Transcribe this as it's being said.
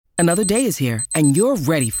Another day is here, and you're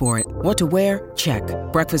ready for it. What to wear? Check.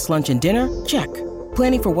 Breakfast, lunch, and dinner? Check.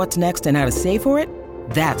 Planning for what's next and how to save for it?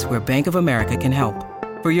 That's where Bank of America can help.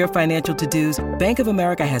 For your financial to-dos, Bank of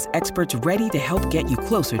America has experts ready to help get you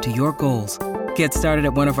closer to your goals. Get started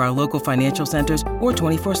at one of our local financial centers or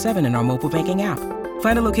 24/7 in our mobile banking app.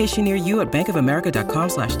 Find a location near you at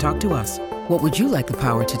bankofamerica.com/talktous. What would you like the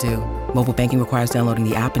power to do? Mobile banking requires downloading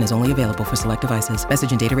the app and is only available for select devices.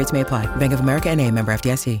 Message and data rates may apply. Bank of America N.A., member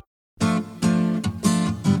FDIC.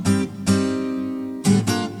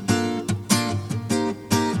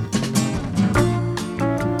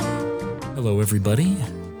 Hello, everybody.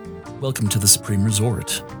 Welcome to the Supreme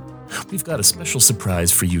Resort. We've got a special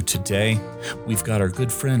surprise for you today. We've got our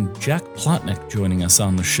good friend Jack Plotnick joining us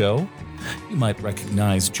on the show. You might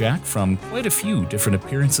recognize Jack from quite a few different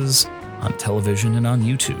appearances on television and on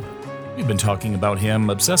YouTube. We've been talking about him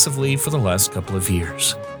obsessively for the last couple of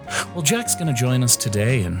years. Well, Jack's going to join us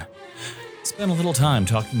today and spend a little time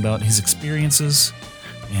talking about his experiences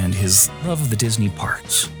and his love of the Disney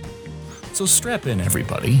parks. So strap in,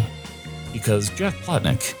 everybody, because Jack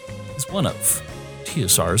Plotnick is one of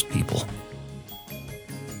TSR's people.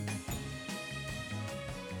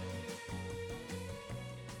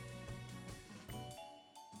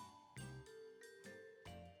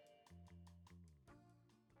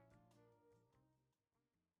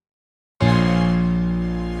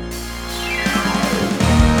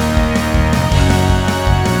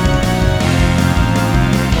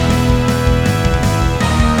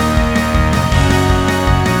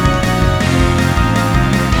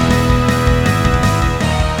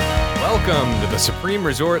 Supreme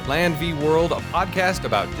Resort Land v. World, a podcast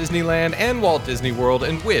about Disneyland and Walt Disney World,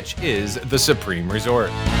 and which is the Supreme Resort.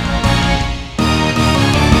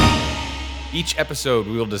 Each episode,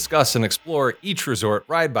 we will discuss and explore each resort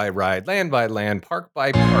ride by ride, land by land, park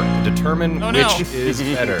by park to determine which is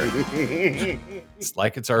better. It's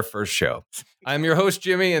like it's our first show. I'm your host,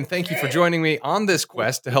 Jimmy, and thank you for joining me on this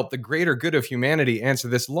quest to help the greater good of humanity answer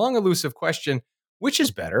this long elusive question, which is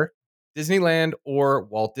better, Disneyland or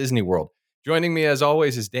Walt Disney World? Joining me, as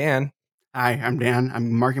always, is Dan. Hi, I'm Dan.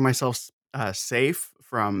 I'm marking myself safe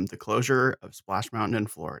from the closure of Splash Mountain in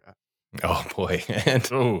Florida. Oh, boy.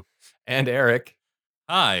 And Eric.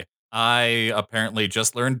 Hi. I apparently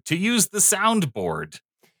just learned to use the soundboard.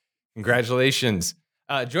 Congratulations.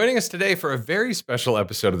 Joining us today for a very special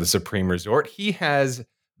episode of the Supreme Resort, he has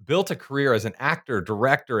built a career as an actor,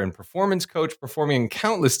 director, and performance coach, performing in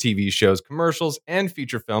countless TV shows, commercials, and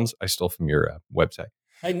feature films. I stole from your website.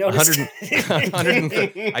 I noticed.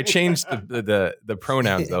 I changed the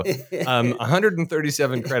pronouns, though.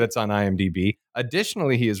 137 credits on IMDb.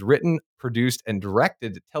 Additionally, he has written, produced, and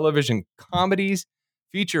directed television comedies,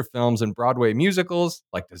 feature films, and Broadway musicals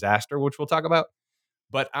like Disaster, which we'll talk about.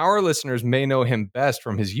 But our listeners may know him best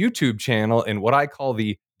from his YouTube channel in what I call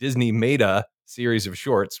the Disney Meta series of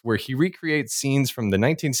shorts, where he recreates scenes from the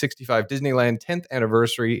 1965 Disneyland 10th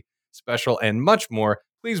anniversary special and much more.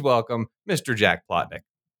 Please welcome Mr. Jack Plotnick.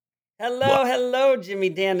 Hello, Jimmy,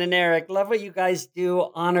 Dan, and Eric. Love what you guys do.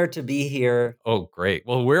 Honored to be here. Oh, great.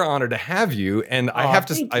 Well, we're honored to have you. And I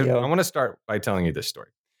want to start by telling you this story.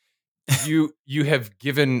 You have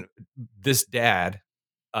given this dad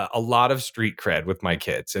a lot of street cred with my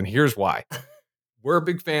kids. And here's why. We're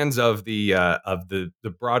big fans of the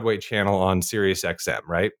Broadway channel on Sirius XM,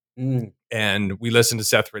 right? Mm. And we listen to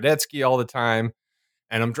Seth Rudetsky all the time.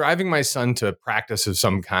 And I'm driving my son to practice of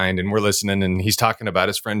some kind, and we're listening, and he's talking about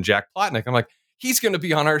his friend Jack Plotnick. I'm like, he's going to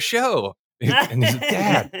be on our show. And he's like,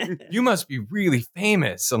 Dad, you must be really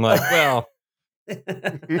famous. I'm like, well.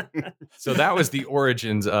 So that was the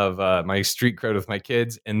origins of my street cred with my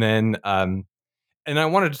kids. And then, and I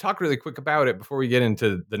wanted to talk really quick about it before we get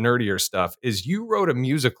into the nerdier stuff, is you wrote a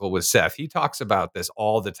musical with Seth. He talks about this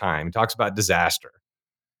all the time. He talks about Disaster.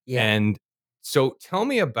 Yeah. And so tell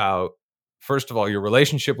me about, first of all, your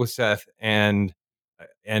relationship with Seth and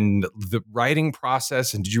the writing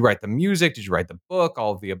process. And did you write the music? Did you write the book?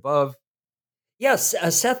 All of the above? Yes,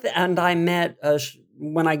 Seth and I met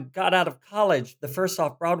when I got out of college. The first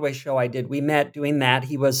off-Broadway show I did, we met doing that.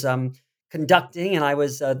 He was conducting, and I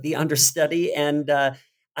was the understudy. And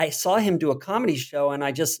I saw him do a comedy show, and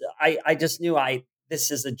I just knew this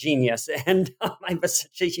is a genius. And I was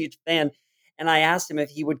such a huge fan. And I asked him if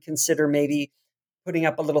he would consider maybe putting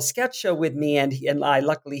up a little sketch show with me, and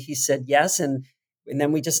luckily he said yes, and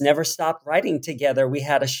then we just never stopped writing together. We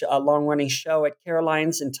had a long-running show at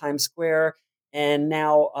Caroline's in Times Square, and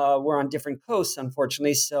now we're on different coasts,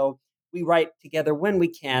 unfortunately, so we write together when we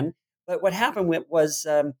can. But what happened was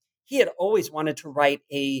he had always wanted to write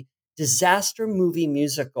a disaster movie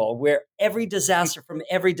musical where every disaster from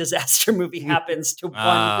every disaster movie happens to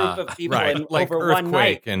one group of people Right. in Like over one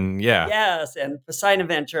night. Earthquake and yeah. Yes, and Poseidon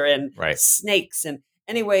Adventure and Right. snakes. And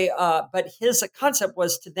anyway, but his concept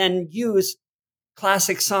was to then use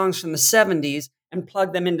classic songs from the 70s and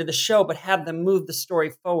plug them into the show, but have them move the story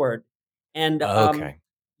forward. And Okay.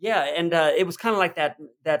 yeah, and it was kind of like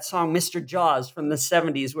that song "Mr. Jaws" from the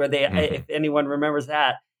 '70s, where they, if anyone remembers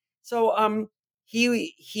that. So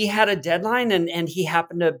he had a deadline, and he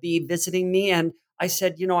happened to be visiting me, and I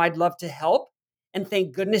said, I'd love to help, and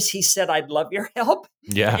thank goodness he said, "I'd love your help."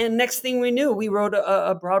 Yeah. And next thing we knew, we wrote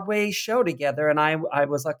a Broadway show together, and I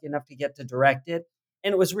was lucky enough to get to direct it,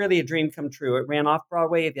 and it was really a dream come true. It ran off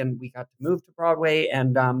Broadway, then we got to move to Broadway,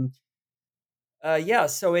 and yeah,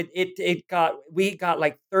 so we got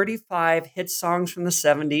like 35 hit songs from the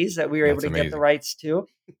 70s that we were able That's to get the amazing. rights to,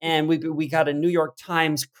 and we got a New York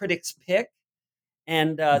Times critics pick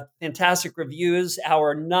and fantastic reviews.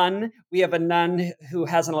 Our nun, we have a nun who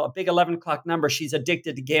has a big 11 o'clock number. She's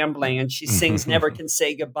addicted to gambling, and she sings "Never Can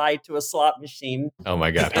Say Goodbye to a Slot Machine." Oh my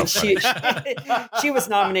God. How And funny. she was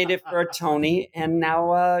nominated for a Tony, and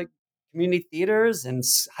now community theaters and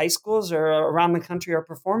high schools around the country are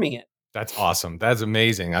performing it. That's awesome. That's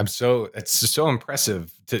amazing. It's just so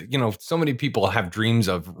impressive to, so many people have dreams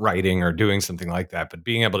of writing or doing something like that, but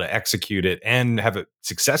being able to execute it and have it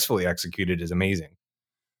successfully executed is amazing.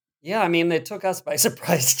 Yeah, I mean, it took us by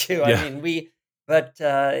surprise too. Yeah. I mean, but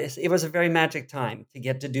it was a very magic time to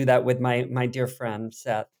get to do that with my dear friend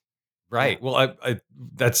Seth. Right. Yeah. Well,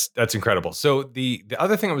 that's incredible. So the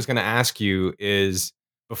other thing I was going to ask you is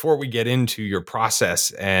before we get into your process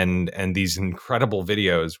and these incredible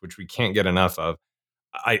videos, which we can't get enough of,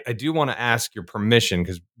 I do want to ask your permission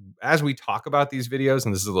because as we talk about these videos,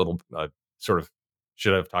 and this is a little sort of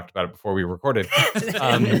should have talked about it before we recorded,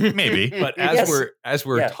 Maybe. but Yes. as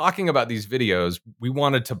we're Yes. talking about these videos, we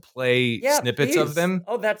wanted to play Yeah, snippets please. of them.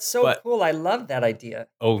 Oh, that's so but- cool! I love that idea.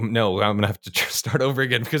 Oh no, I'm gonna have to start over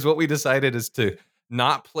again because what we decided is to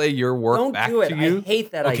not play your work Don't back do it. to you. I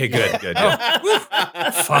hate that Okay, idea. good.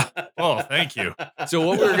 Oh, thank you. So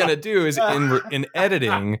what we're gonna do is in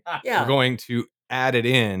editing, Yeah. we're going to add it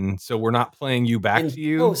in, so we're not playing you back In to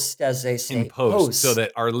you post, as they say. in post, so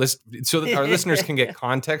that our listeners can get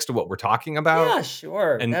context of what we're talking about. Yeah,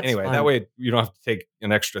 sure. And That's anyway, fun. that way you don't have to take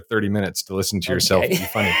an extra 30 minutes to listen to yourself Okay. be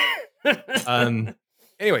funny.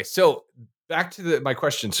 Anyway, so back to my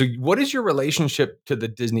question. So what is your relationship to the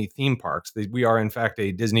Disney theme parks? We are in fact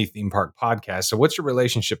a Disney theme park podcast. So what's your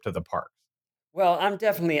relationship to the park? Well, I'm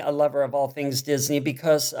definitely a lover of all things Disney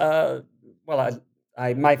because,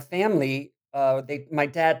 my family, my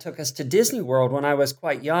dad took us to Disney World when I was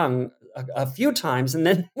quite young a few times, and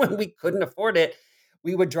then when we couldn't afford it,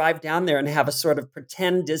 we would drive down there and have a sort of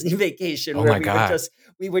pretend Disney vacation Oh where my God.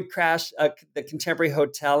 we would crash the Contemporary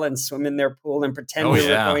Hotel and swim in their pool and pretend Oh, we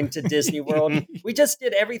yeah. were going to Disney World. We just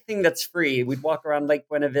did everything that's free. We'd walk around Lake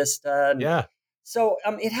Buena Vista. And Yeah. So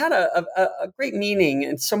it had a great meaning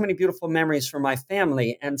and so many beautiful memories for my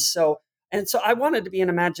family. And so I wanted to be an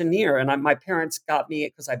Imagineer. And my parents got me,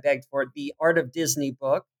 because I begged for it, the Art of Disney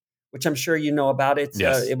book, which I'm sure you know about.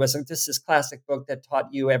 Yes. It was just this classic book that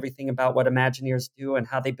taught you everything about what Imagineers do and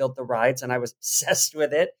how they built the rides. And I was obsessed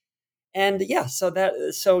with it. And yeah, so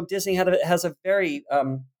Disney has a very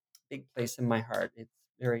big place in my heart. It's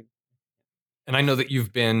very. And I know that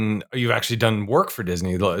you've actually done work for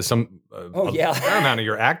Disney. A fair amount of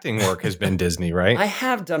your acting work has been Disney, right? I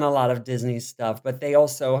have done a lot of Disney stuff, but they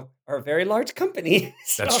also are a very large company.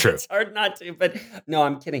 So That's true. It's hard not to. But no,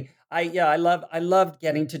 I'm kidding. I loved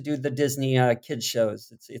getting to do the Disney kids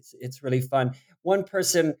shows. It's really fun. One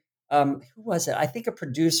person, who was it? I think a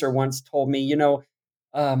producer once told me,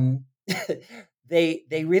 um, they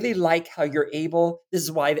really like how you're able. This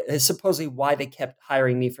is why supposedly why they kept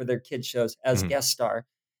hiring me for their kids shows as Mhm. guest star.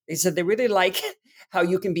 They said they really like how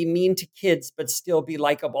you can be mean to kids but still be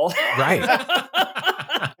likable. Right.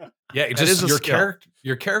 Yeah, That is a skill.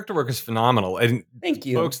 your character work is phenomenal. And Thank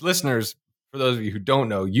you. folks, listeners, for those of you who don't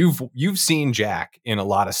know, you've seen Jack in a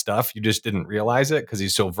lot of stuff. You just didn't realize it because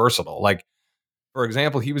he's so versatile. Like, for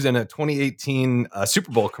example, he was in a 2018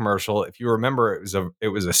 Super Bowl commercial. If you remember, it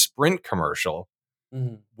was a Sprint commercial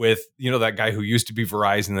Mhm. with that guy who used to be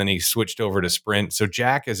Verizon, then he switched over to Sprint. So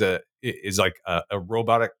Jack is like a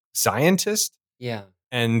robotic scientist, Yeah.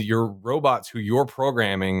 and your robots who you're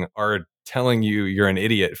programming are telling you you're an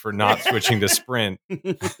idiot for not switching to Sprint,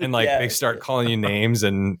 and like they Yes. start calling you names,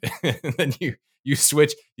 and then you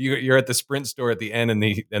switch. You're at the Sprint store at the end, and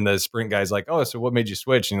the Sprint guy's like, "Oh, so what made you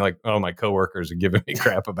switch?" And you're like, "Oh, my coworkers are giving me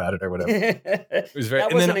crap about it or whatever." It was very.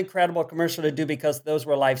 That was an incredible commercial to do because those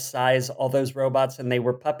were life size, all those robots, and they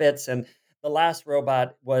were puppets. And the last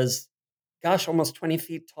robot was, gosh, almost 20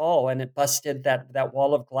 feet tall, and it busted that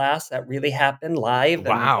wall of glass. That really happened live. And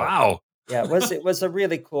Wow. yeah, it was a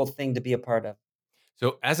really cool thing to be a part of.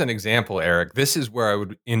 So, as an example, Eric, this is where I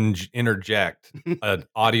would interject an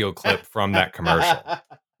audio clip from that commercial.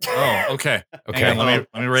 Oh, okay. Okay. Hang on, let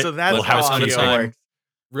me write. So that's little how housekeeping. audio works.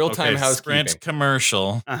 Real-time Okay, housekeeping. Sprint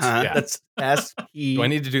commercial. Yeah. That's SP. Do I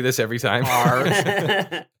need to do this every time?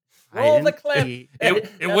 Roll the clip. It That's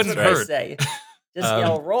wouldn't what they hurt. say. Just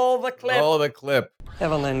yell, roll the clip. Roll the clip.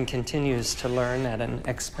 Evelyn continues to learn at an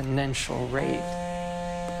exponential rate.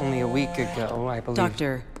 Only a week ago, I believe.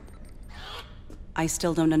 Doctor, I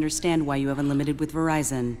still don't understand why you have unlimited with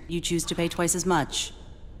Verizon. You choose to pay twice as much.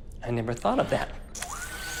 I never thought of that.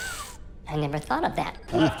 I never thought of that.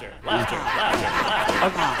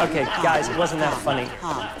 Okay, guys, it wasn't that funny.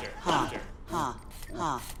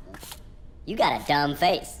 You got a dumb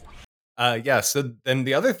face. Yeah. So then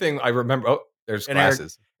the other thing I remember. Oh, there's And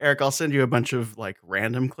glasses. Eric, I'll send you a bunch of like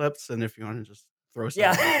random clips, and if you want to just throw some,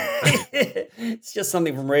 Yeah. It's just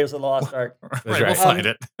something from Raiders of the Lost Ark. That's Right, right. we'll find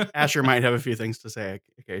it. Asher might have a few things to say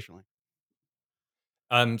occasionally.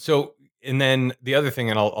 So, and then the other thing,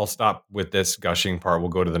 and I'll stop with this gushing part. We'll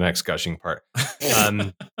go to the next gushing part.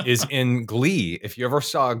 Is in Glee. If you ever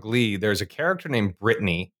saw Glee, there's a character named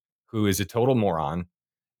Brittany who is a total moron,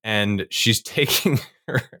 and she's taking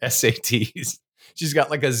her SATs. She's got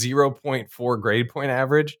like a 0.4 grade point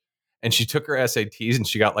average, and she took her SATs and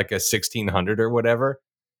she got like a 1600 or whatever,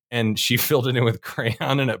 and she filled it in with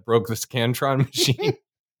crayon and it broke the Scantron machine.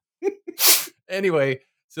 Anyway,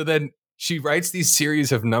 so then she writes these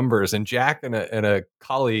series of numbers, and Jack and a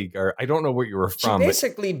colleague, or I don't know what you were She from.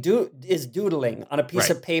 basically is doodling on a piece Right.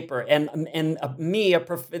 of paper, and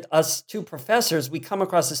us two professors, we come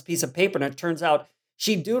across this piece of paper, and it turns out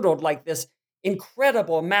she doodled like this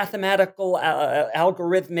incredible mathematical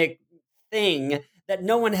algorithmic thing that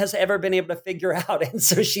no one has ever been able to figure out, and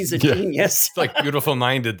so she's a genius. It's like beautiful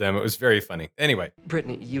minded them. It was very funny. Anyway,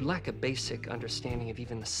 Brittany, you lack a basic understanding of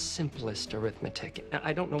even the simplest arithmetic.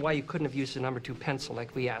 I don't know why you couldn't have used a number 2 pencil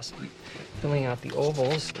like we asked. Filling out the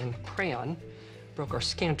ovals in crayon broke our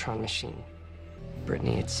Scantron machine.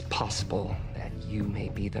 Brittany, it's possible that you may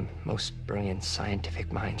be the most brilliant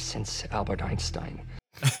scientific mind since Albert Einstein.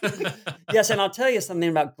 Yes, and I'll tell you something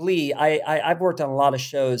about Glee. I've worked on a lot of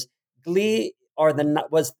shows. Glee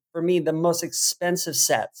was for me the most expensive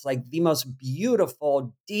sets, like the most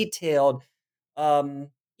beautiful, detailed.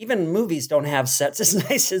 Even movies don't have sets as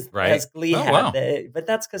nice as Glee had. Wow. But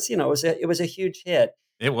that's because it was a huge hit.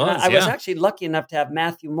 It was. I was actually lucky enough to have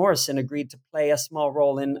Matthew Morrison agreed to play a small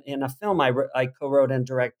role in a film I co-wrote and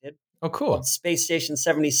directed. oh, cool. Called Space Station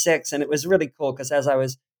 76, and it was really cool because as I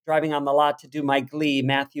was driving on the lot to do my Glee,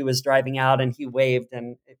 Matthew was driving out and he waved,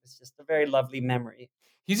 and it was just a very lovely memory.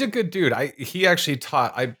 He's a good dude. He actually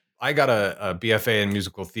taught. I got a BFA in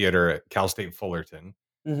musical theater at Cal State Fullerton,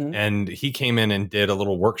 Mhm. and he came in and did a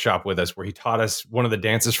little workshop with us where he taught us one of the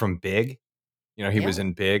dances from Big. He was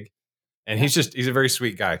in Big, and he's a very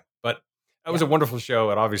sweet guy. But that was a wonderful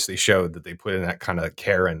show. It obviously showed that they put in that kind of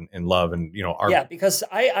care and love, and Because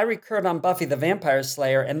I recurred on Buffy the Vampire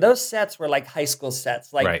Slayer, and those sets were like high school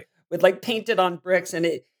sets, like Right. with like painted on bricks.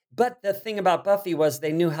 But the thing about Buffy was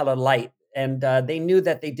they knew how to light, and they knew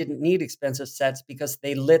that they didn't need expensive sets because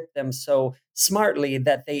they lit them so smartly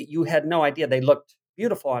that you had no idea they looked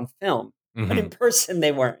beautiful on film, but in person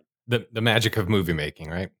they weren't. the magic of movie making,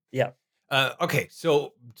 right? Yeah. Okay,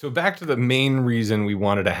 so back to the main reason we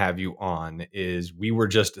wanted to have you on is we were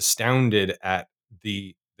just astounded at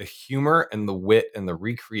the humor and the wit and the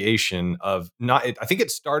recreation of I think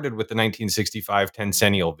it started with the 1965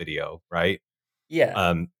 Tencennial video, right?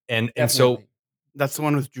 Yeah. And so Definitely. That's the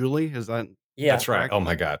one with Julie. Is that? Yeah. that's right. correct? Oh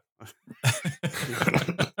my God.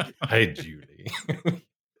 Hi, Julie.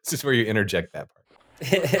 This is where you interject that part.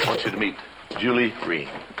 I want you to meet Julie Green.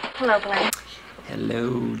 Hello, Blaine.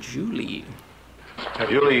 Hello, Julie.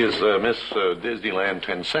 Julie is Miss Disneyland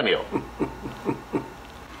Tencennial.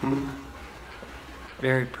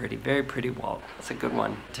 Very pretty, Walt. It's a good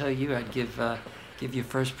one. Tell you, I'd give you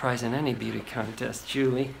first prize in any beauty contest,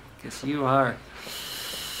 Julie, because you are.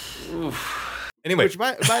 Oof. Anyway, Which,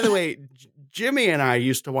 by the way, Jimmy and I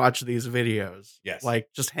used to watch these videos. Yes. Like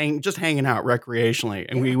just hanging out recreationally,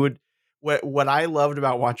 and we would. What I loved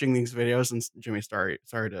about watching these videos, and Jimmy, sorry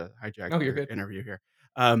to hijack No, you're your good. interview here,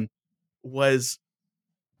 was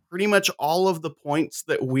pretty much all of the points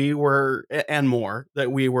that we were and more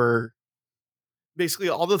that we were basically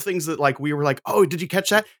all the things that like we were like, oh, did you catch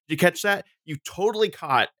that? Did you catch that? You totally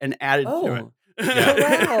caught and added to it. Oh,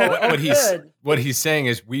 wow. What he's saying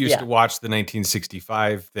is we used to watch the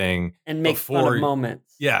 1965 thing and make fun of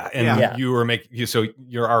moments. Yeah, and you were so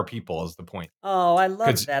you're our people is the point. Oh, I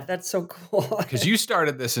love that. That's so cool. Because you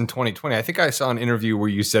started this in 2020. I think I saw an interview where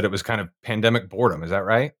you said it was kind of pandemic boredom. Is that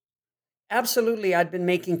right? Absolutely. I'd been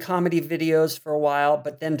making comedy videos for a while,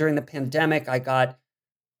 but then during the pandemic, I got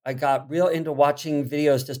real into watching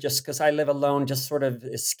videos just because I live alone, just sort of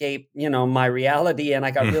escape, my reality. And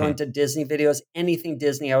I got real into Disney videos, anything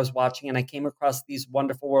Disney I was watching. And I came across these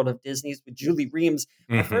Wonderful World of Disney's with Julie Reams.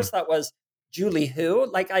 My first thought was, Julie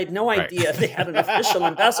who? Like, I had no idea they had an official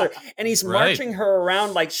ambassador. And he's marching her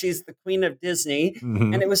around like she's the queen of Disney.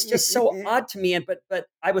 And it was just so odd to me. But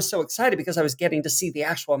I was so excited because I was getting to see the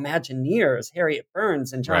actual Imagineers, Harriet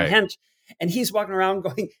Burns and John Hench. And he's walking around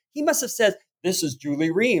going, he must have said, this is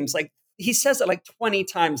Julie Reams. Like, he says it like 20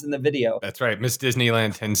 times in the video. That's right. Miss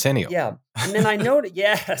Disneyland Tencennial. Yeah. And then I noticed,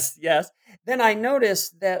 yes. Then I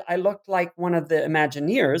noticed that I looked like one of the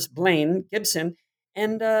Imagineers, Blaine Gibson.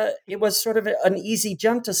 And it was sort of an easy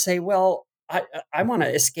jump to say, well, I want to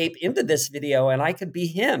escape into this video and I could be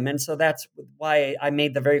him. And so that's why I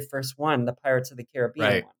made the very first one, the Pirates of the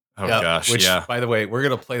Caribbean one. Oh, gosh. Which, by the way, we're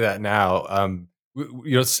going to play that now.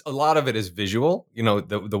 A lot of it is visual,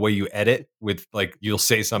 the way you edit with like, you'll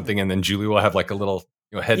say something and then Julie will have like a little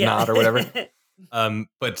head nod or whatever.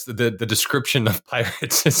 But the description of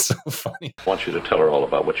pirates is so funny. I want you to tell her all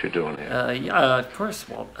about what you're doing here. Yeah, of course,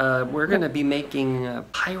 Walt. We're going to be making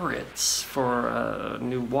pirates for a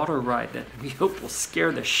new water ride that we hope will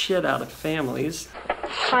scare the shit out of families.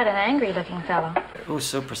 Quite an angry-looking fellow. Oh,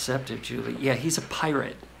 so perceptive, Julie. Yeah, he's a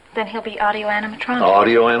pirate. Then he'll be audio animatronic.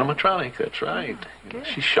 Audio animatronic, that's right. Good.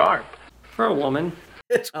 She's sharp. For a woman.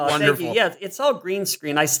 It's wonderful. Thank you. Yeah, it's all green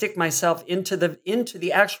screen. I stick myself into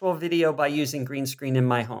the actual video by using green screen in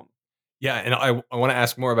my home. Yeah, and I want to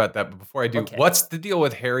ask more about that, but before I do, what's the deal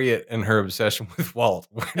with Harriet and her obsession with Walt?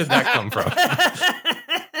 Where did that come from?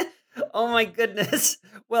 Oh my goodness.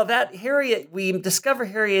 Well, we discover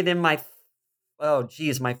Harriet in my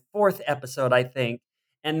fourth episode, I think.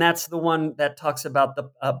 And that's the one that talks about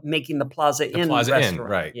the making the Plaza Inn restaurant.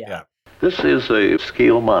 Right, yeah. This is a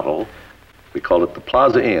scale model. We call it the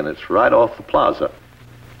Plaza Inn. It's right off the plaza.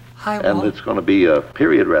 Hi, Walt. And it's going to be a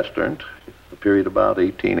period restaurant, a period about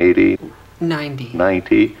 1880.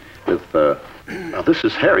 90. With, now this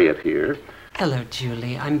is Harriet here. Hello,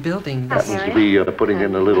 Julie. I'm building this. Happens to be putting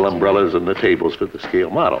in the little umbrellas and the tables for the scale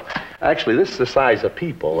model. Actually, this is the size of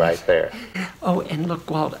people right there. Oh, and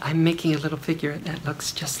look, Walt, I'm making a little figure that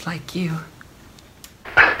looks just like you.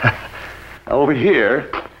 Over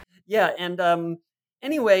here. Yeah, and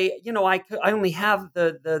anyway, I only have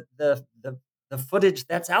the footage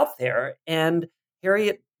that's out there, and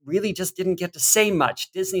Harriet really just didn't get to say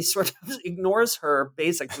much. Disney sort of ignores her.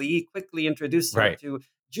 Basically, he quickly introduces her to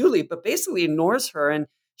Julie, but basically ignores her, and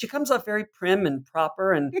she comes off very prim and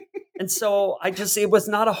proper, and so it was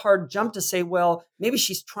not a hard jump to say, well, maybe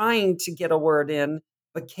she's trying to get a word in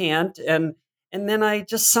but can't, and then I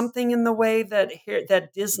just something in the way that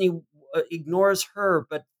Disney ignores her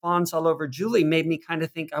but fawns all over Julie made me kind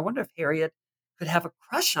of think, I wonder if Harriet could have a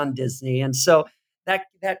crush on Disney, and so that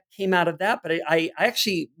came out of that. But I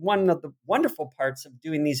actually, one of the wonderful parts of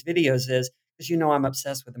doing these videos is, because I'm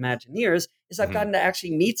obsessed with Imagineers, is I've gotten to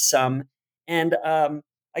actually meet some. And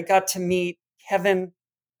I got to meet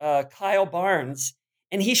Kyle Barnes,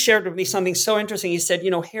 and he shared with me something so interesting. He said,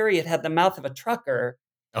 Harriet had the mouth of a trucker.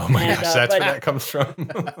 Oh my gosh, that's where that comes from.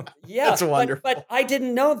 Yeah, that's wonderful. But I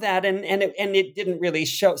didn't know that, and it didn't really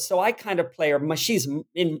show. So I kind of play her. She's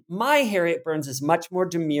in my Harriet Burns is much more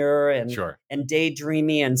demure and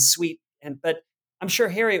daydreamy and sweet. But I'm sure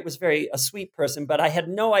Harriet was a sweet person. But I had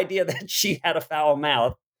no idea that she had a foul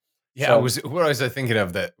mouth. Yeah, what was I thinking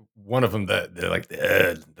of? That one of them,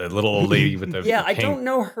 the little old lady with the I don't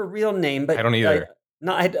know her real name, but I don't either.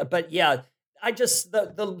 But yeah. I just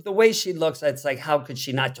the way she looks, it's like, how could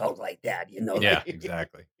she not talk like that? Yeah,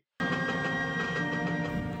 exactly.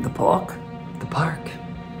 The park, the park,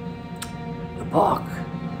 the park.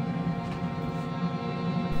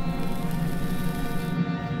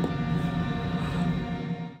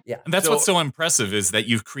 Yeah, and that's what's so impressive is that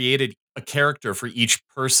you've created a character for each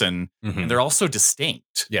person, and they're also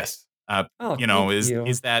distinct. Yes.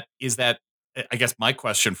 Is that I guess my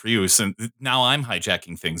question for you, since now I'm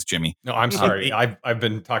hijacking things, Jimmy. No, I'm sorry. I've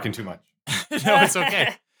been talking too much. No, it's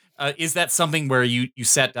okay. Is that something where you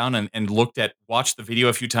sat down and watched the video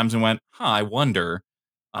a few times and went, I wonder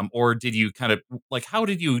Or did you kind of like, how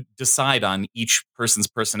did you decide on each person's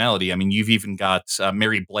personality? I mean, you've even got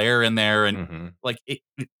Mary Blair in there, and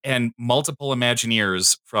and multiple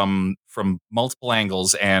Imagineers from multiple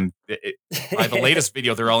angles. And by the latest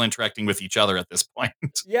video, they're all interacting with each other at this point.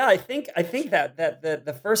 Yeah, I think that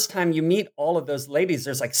the first time you meet all of those ladies,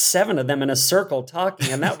 there's like 7 of them in a circle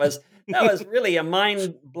talking, and that was really a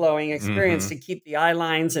mind blowing experience to keep the eye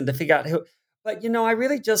lines and to figure out who. But I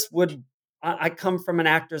really just would. I come from an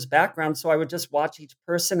actor's background, so I would just watch each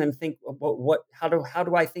person and think, how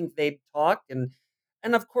do I think they'd talk, and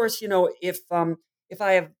of course, if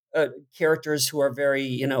I have characters who are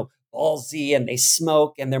very ballsy and they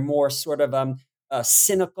smoke and they're more sort of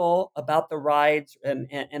cynical about the rides and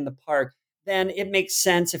the park, then it makes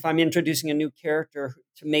sense if I'm introducing a new character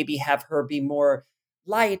to maybe have her be more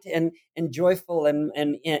light and joyful and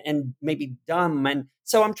maybe dumb. And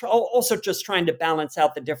so I'm also just trying to balance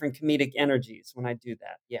out the different comedic energies when I do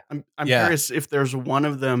that. Yeah. I'm curious if there's one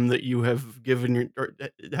of them that you have given or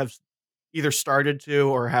have either started to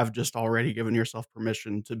or have just already given yourself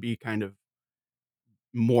permission to be kind of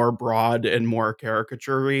more broad and more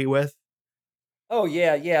caricature-y with. Oh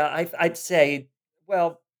yeah. I'd say,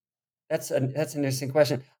 well, that's an interesting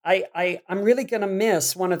question. I'm really gonna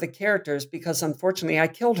miss one of the characters because unfortunately I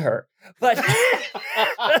killed her. But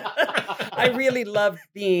I really loved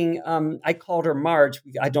being. I called her Marge.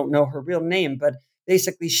 I don't know her real name, but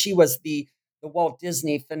basically she was the Walt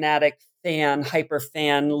Disney fanatic fan, hyper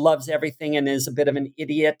fan, loves everything and is a bit of an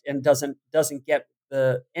idiot and doesn't get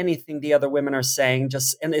anything the other women are saying.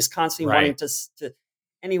 And is constantly wanting to.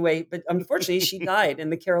 Anyway, but unfortunately, she died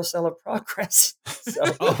in the Carousel of Progress. So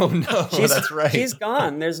oh no, that's right. She's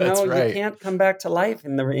gone. There's you can't come back to life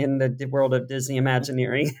in the world of Disney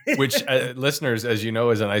Imagineering. Which listeners, as you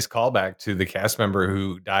know, is a nice callback to the cast member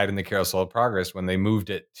who died in the Carousel of Progress when they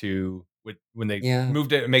moved it to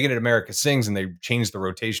moved it, making it America Sings, and they changed the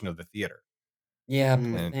rotation of the theater. Yeah,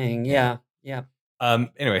 poor thing. Yeah.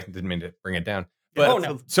 Anyway, didn't mean to bring it down.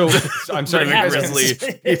 But so I'm sorry, Grizzly.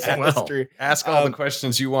 Ask all the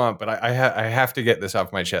questions you want, but I have to get this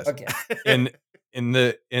off my chest. Okay. In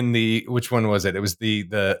the which one was it? It was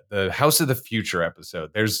the House of the Future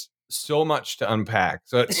episode. There's so much to unpack.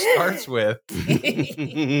 So it starts with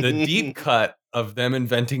the deep cut of them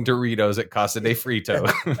inventing Doritos at Casa de Frito.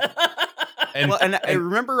 And I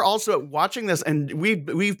remember also watching this, and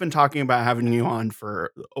we've been talking about having you on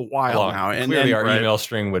for a while now, and clearly our email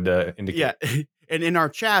string would indicate. Yeah, and in our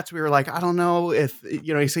chats, we were like, I don't know if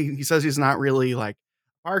he says he's not really like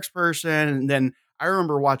a parks person, and then I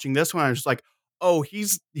remember watching this one, I was just like, oh, he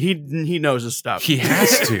knows his stuff. He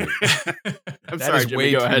has to. That is Jimmy,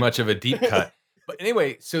 way too much of a deep cut. But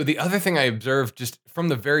anyway, so the other thing I observed just from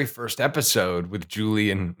the very first episode with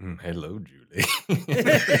Julie and hello, Julie,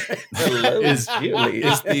 is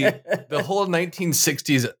the whole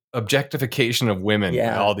 1960s objectification of women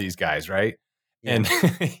by all these guys, right? Yeah. And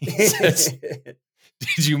he says,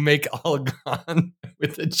 "Did you make all gone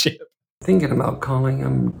with a chip?" Thinking about calling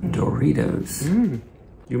them Doritos.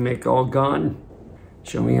 You make all gone.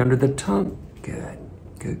 Show me under the tongue.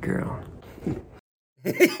 Good girl.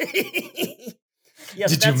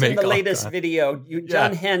 Yes, that's in the latest video.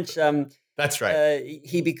 John Hench. That's right.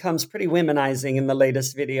 He becomes pretty womanizing in the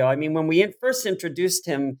latest video. I mean, when we first introduced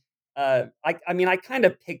him, I kind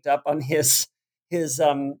of picked up on his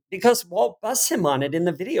because Walt busts him on it in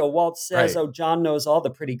the video. Walt says, "Oh, John knows all the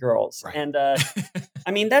pretty girls," and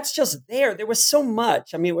I mean that's just there. There was so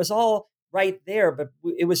much. I mean, it was all right there, but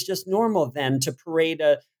it was just normal then to parade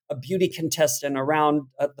a beauty contestant around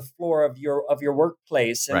the floor of your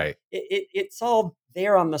workplace. And it's all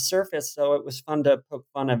there on the surface. So it was fun to poke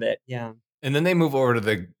fun of it. Yeah. And then they move over to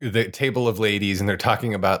the table of ladies and they're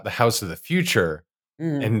talking about the House of the Future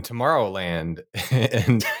and Tomorrowland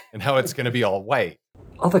and how it's going to be all white.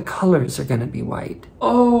 All the colors are going to be white.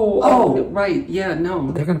 Oh, right. Yeah,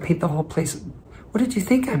 no. They're going to paint the whole place. What did you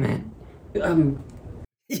think I meant?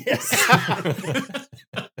 Yes.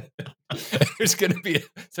 Is there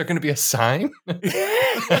going to be a sign?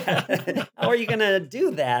 How are you going to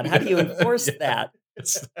do that? How do you enforce that?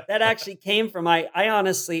 That actually came from I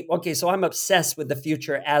honestly, okay, so I'm obsessed with the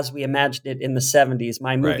future as we imagined it in the 70s.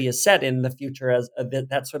 My movie is set in the future as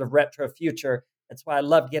that sort of retro future. That's why I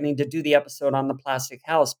love getting to do the episode on the plastic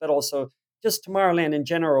house, but also just Tomorrowland in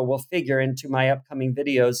general will figure into my upcoming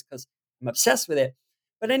videos because I'm obsessed with it.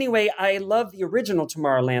 But anyway, I love the original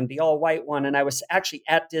Tomorrowland, the all-white one, and I was actually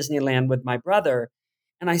at Disneyland with my brother,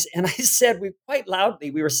 and I said quite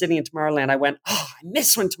loudly, we were sitting in Tomorrowland, I went, "Oh, I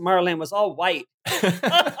miss when Tomorrowland was all white." And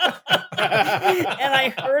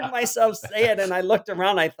I heard myself say it, and I looked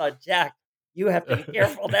around, I thought, Jack, you have to be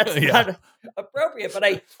careful. That's not appropriate. But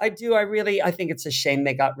I think it's a shame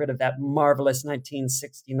they got rid of that marvelous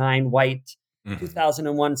 1969 white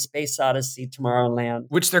 2001 Space Odyssey Tomorrowland.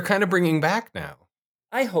 Which they're kind of bringing back now.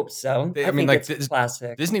 I hope so. I mean, like it's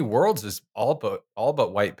classic. Disney World's is all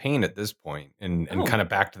but white paint at this point, and kind of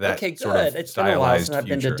back to that sort of it's stylized been a while since I've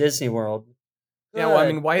future. been to Disney World. Good. Yeah, well, I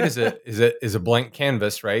mean, white is a blank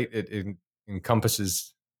canvas, right? It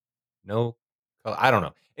encompasses no color. I don't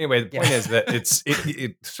know. Anyway, the point is that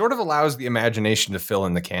it sort of allows the imagination to fill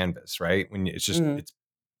in the canvas, right? When it's just it's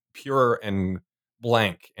pure and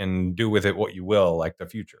blank, and do with it what you will, like the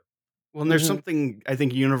future. Well, and there's something I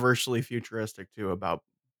think universally futuristic too about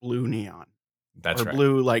blue neon. That's right.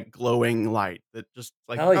 Blue, like glowing light that just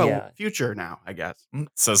like future now, I guess.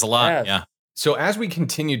 Says a lot. Yeah. So as we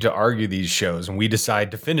continue to argue these shows and we decide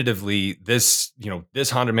definitively this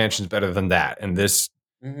Haunted Mansion is better than that, and this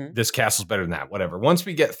castle's better than that, whatever. Once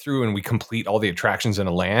we get through and we complete all the attractions in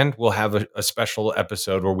a land, we'll have a special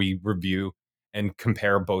episode where we review and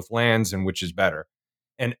compare both lands and which is better.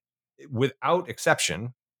 And without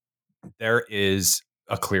exception, there is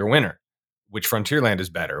a clear winner. Which Frontierland is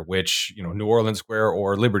better? Which, New Orleans Square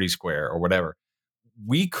or Liberty Square or whatever.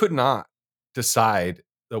 We could not decide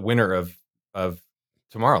the winner of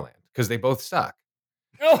Tomorrowland because they both suck.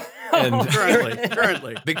 And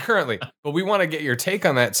currently. But we want to get your take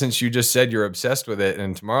on that, since you just said you're obsessed with it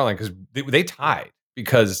in Tomorrowland, because they tied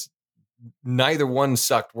because neither one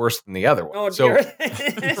sucked worse than the other one. Oh, so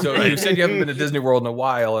you said you haven't been to Disney World in a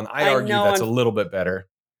while, and I argue that's a little bit better.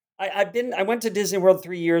 I went to Disney World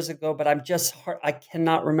 3 years ago, but I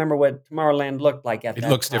cannot remember what Tomorrowland looked like at that time.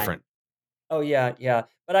 It looks different. Oh, yeah.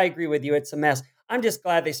 But I agree with you. It's a mess. I'm just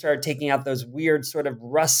glad they started taking out those weird sort of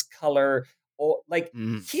rust color.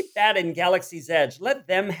 Keep that in Galaxy's Edge. Let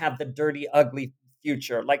them have the dirty, ugly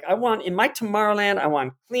future. Like I want in my Tomorrowland, I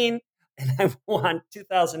want clean, and I want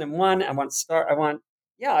 2001. I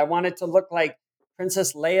want it to look like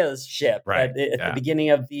Princess Leia's ship at the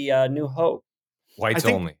beginning of the New Hope. Whites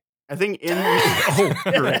only. I think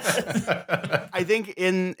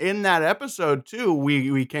in in that episode too,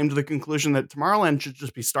 we came to the conclusion that Tomorrowland should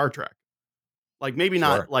just be Star Trek. Like maybe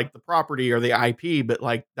not like the property or the IP, but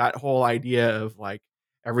like that whole idea of like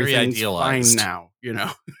everything's fine now,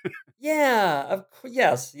 Yeah.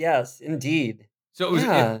 Yes, indeed. So it was,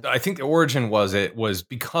 I think the origin was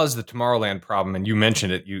because the Tomorrowland problem, and you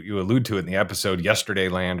mentioned it, you allude to it in the episode Yesterday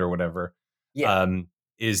Land or whatever. Yeah.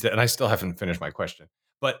 Is that, and I still haven't finished my question,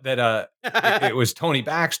 but that it was Tony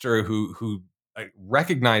Baxter who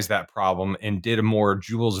recognized that problem and did a more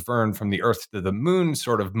Jules Verne from the Earth to the Moon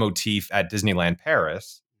sort of motif at Disneyland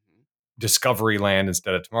Paris, Discovery Land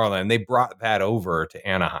instead of Tomorrowland. They brought that over to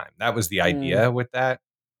Anaheim. That was the idea with that.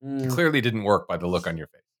 It clearly didn't work by the look on your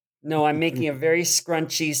face. No, I'm making a very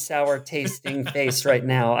scrunchy, sour tasting face right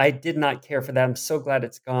now. I did not care for that. I'm so glad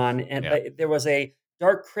it's gone. And but there was a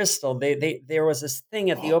Dark Crystal. There was this thing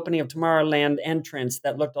at the opening of Tomorrowland entrance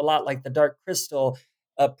that looked a lot like the Dark Crystal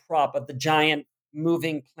prop of the giant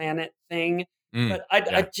moving planet thing. But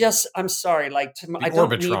I'm sorry. Like I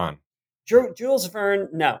don't Orbitron. Need Jules Verne.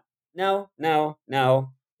 No.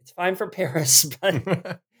 It's fine for Paris,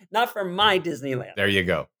 but not for my Disneyland. There you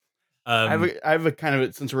go. I have a kind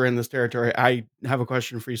of, since we're in this territory, I have a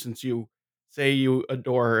question for you. Since you say you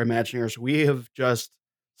adore Imagineers, we have just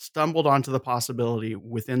stumbled onto the possibility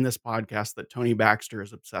within this podcast that Tony Baxter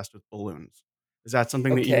is obsessed with balloons. Is that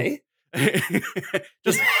something that you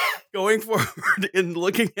just going forward in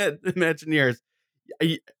looking at Imagineers?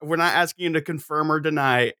 We're not asking you to confirm or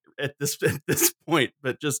deny at this point,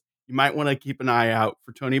 but just you might want to keep an eye out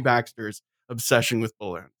for Tony Baxter's obsession with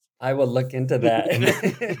balloons. I will look into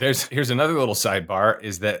that. Here's another little sidebar,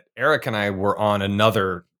 is that Eric and I were on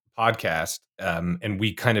another podcast, and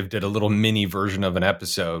we kind of did a little mini version of an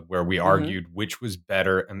episode where we argued which was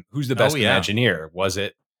better and who's the best Imagineer.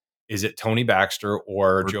 Is it Tony Baxter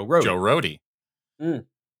or Joe Rohde? Joe Rohde.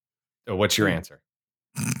 So what's your answer?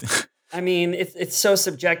 I mean, it's so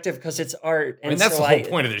subjective because it's art. And that's the whole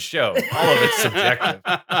point of the show. All of it's subjective.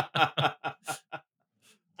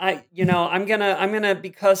 I'm gonna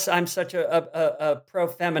because I'm such a pro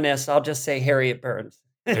feminist, I'll just say Harriet Burns.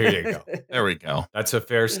 There you go. There we go. That's a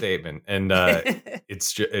fair statement, and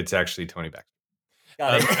it's actually Tony Baxter.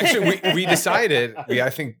 Got it. Actually, we decided. I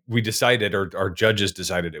think we decided, or our judges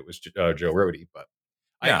decided it was Joe Rohde, but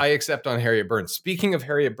I accept on Harriet Burns. Speaking of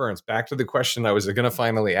Harriet Burns, back to the question I was going to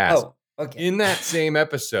finally ask. Oh, okay. In that same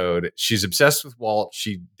episode, she's obsessed with Walt.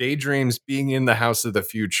 She daydreams being in the House of the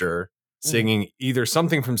Future, singing either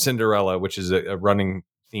something from Cinderella, which is a running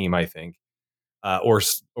theme, I think, or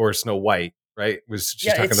Snow White. right? Was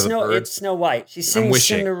she's talking to the It's birds? Snow White. She I'm sings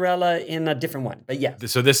wishing. Cinderella in a different one, but yeah.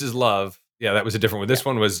 So this is Love. Yeah, that was a different one. This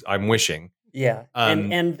one was I'm Wishing. Yeah,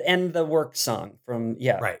 and the work song from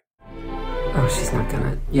Right. Oh, she's not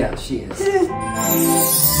gonna. Yeah, she is.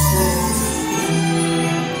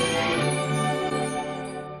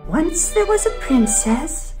 Once there was a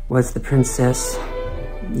princess. Was the princess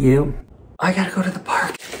you? I gotta go to the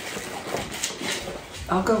park.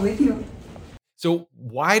 I'll go with you. So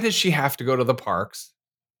why does she have to go to the parks?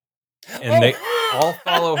 And they all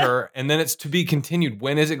follow her, and then it's to be continued.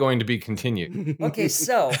 When is it going to be continued? Okay,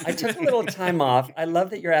 so I took a little time off. I love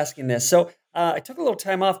that you're asking this. So I took a little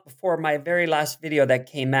time off before my very last video that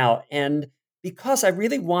came out, and because I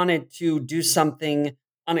really wanted to do something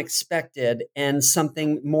unexpected and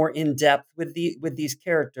something more in depth with these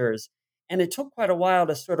characters, and it took quite a while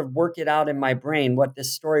to sort of work it out in my brain what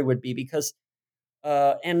this story would be because.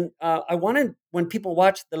 I wanted when people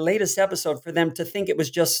watch the latest episode for them to think it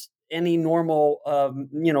was just any normal,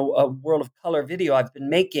 a World of Color video I've been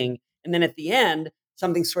making, and then at the end,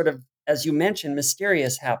 something sort of, as you mentioned,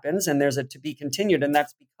 mysterious happens, and there's a to be continued, and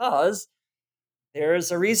that's because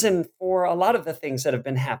there's a reason for a lot of the things that have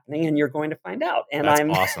been happening, and you're going to find out. And That's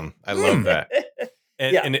awesome. I love that.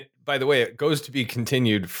 And, Yeah. and it, by the way, it goes to be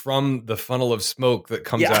continued from the funnel of smoke that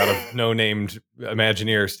comes out of no named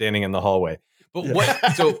Imagineer standing in the hallway. But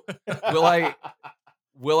what? So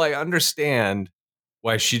will I understand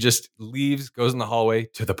why she just leaves, goes in the hallway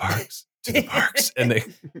to the parks, and they?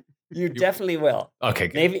 You definitely will. Okay,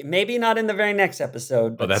 good. Maybe not in the very next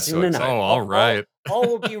episode, but that's soon so enough. exciting. Oh, all right. All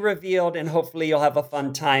will be revealed, and hopefully you'll have a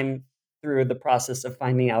fun time through the process of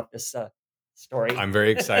finding out this story. I'm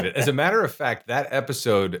very excited. As a matter of fact, that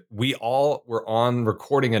episode, we all were on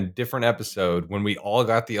recording a different episode when we all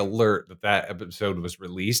got the alert that episode was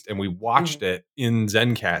released, and we watched it in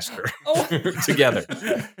Zencaster together.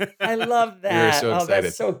 I love that. We were so excited.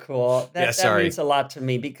 That's so cool. That means a lot to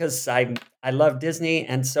me because I love Disney,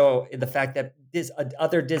 and so the fact that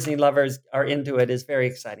other Disney lovers are into it is very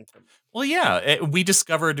exciting for me. Well, yeah, we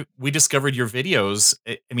discovered your videos.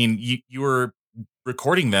 I mean, you were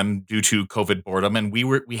recording them due to COVID boredom, and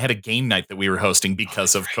we had a game night that we were hosting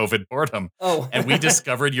because of COVID boredom. Oh, and we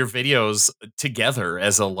discovered your videos together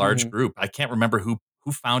as a large group. I can't remember who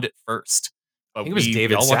found it first, but I think it was David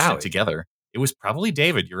we all watched Sally. it together. It was probably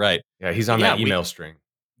David. You're right. Yeah, he's on that email string.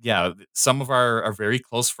 Yeah, some of our very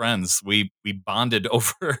close friends, we bonded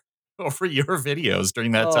over your videos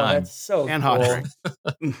during that time. That's so And cool. hot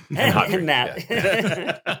drink. and that.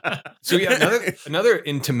 Yeah. So yeah, another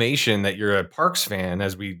intimation that you're a Parks fan,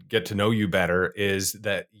 as we get to know you better, is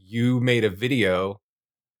that you made a video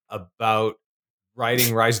about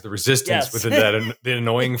riding Rise of the Resistance with the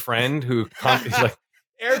annoying friend who is like,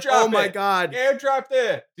 airdrop. Oh my God. Airdrop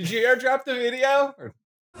it. Did you airdrop the video?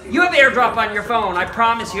 You have AirDrop on your phone. I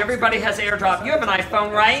promise you. Everybody has AirDrop. You have an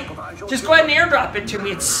iPhone, right? Just go ahead and AirDrop it to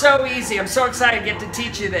me. It's so easy. I'm so excited to get to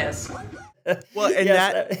teach you this. Well,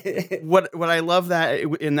 and what I love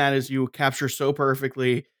in that is you capture so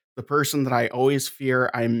perfectly the person that I always fear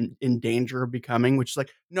I'm in danger of becoming, which is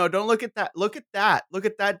like, no, don't look at that. Look at that. Look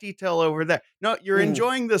at that detail over there. No, you're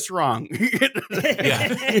enjoying this wrong.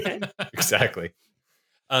 Yeah, exactly.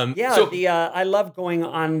 I love going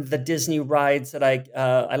on the Disney rides that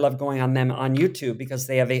I love going on them on YouTube because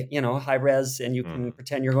they have a high res and you can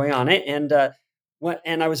pretend you're going on it. And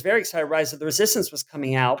and I was very excited. Rise of the Resistance was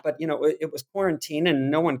coming out, but it was quarantine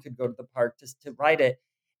and no one could go to the park to ride it.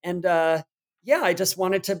 And I just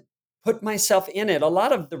wanted to put myself in it. A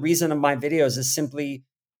lot of the reason of my videos is simply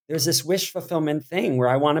there's this wish fulfillment thing where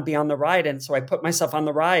I want to be on the ride, and so I put myself on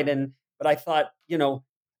the ride. But I thought,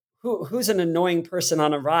 who's an annoying person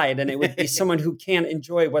on a ride? And it would be someone who can't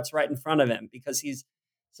enjoy what's right in front of him because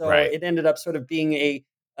it ended up sort of being a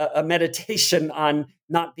meditation on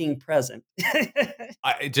not being present.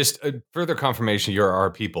 I just further confirmation you're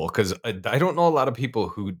our people, because I don't know a lot of people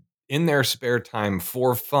who in their spare time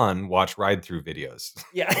for fun watch ride through videos.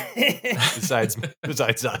 Yeah.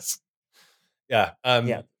 besides us. Yeah.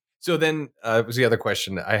 So then was the other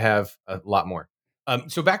question. I have a lot more.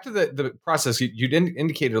 So back to the process, you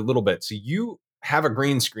indicated a little bit. So you have a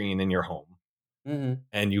green screen in your home,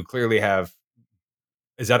 and you clearly have.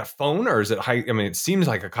 Is that a phone or is it high? I mean, it seems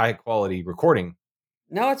like a high quality recording.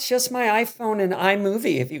 No, it's just my iPhone and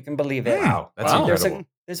iMovie, if you can believe it. Wow, that's incredible.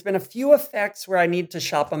 There's been a few effects where I need to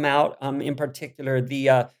shop them out. In particular,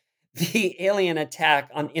 the alien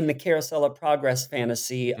attack in the Carousel of Progress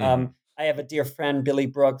fantasy. I have a dear friend, Billy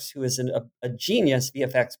Brooks, who is a genius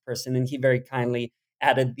VFX person, and he very kindly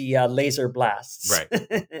added the laser blasts. Right.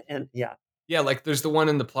 And yeah. Yeah, like there's the one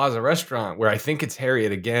in the Plaza restaurant where I think it's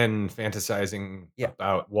Harriet again fantasizing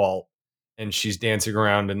about Walt. and she's dancing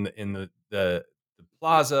around in the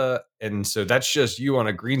plaza, and so that's just you on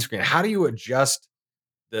a green screen. How do you adjust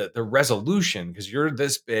the resolution, because you're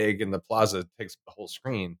this big and the plaza takes the whole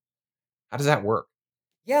screen? How does that work?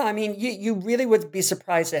 Yeah, I mean, you really would be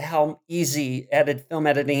surprised at how easy film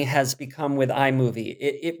editing has become with iMovie.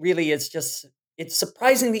 It really is just, it's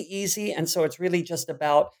surprisingly easy, and so it's really just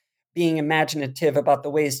about being imaginative about the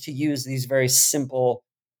ways to use these very simple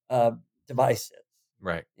devices.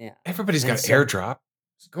 Right. Yeah. Everybody's And got so- AirDrop.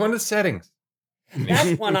 Just go into settings.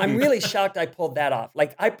 That's one I'm really shocked I pulled that off.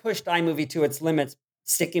 Like, I pushed iMovie to its limits,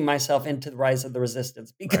 sticking myself into the Rise of the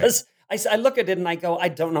Resistance, because I look at it and I go, I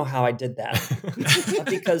don't know how I did that.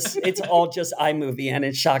 Because it's all just iMovie, and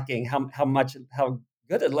it's shocking how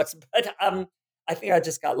good it looks. But I think I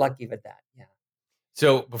just got lucky with that. Yeah.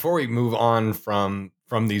 So before we move on from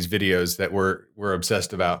these videos that we're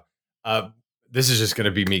obsessed about, this is just going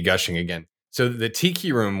to be me gushing again. So the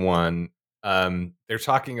Tiki Room one, they're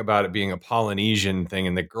talking about it being a Polynesian thing,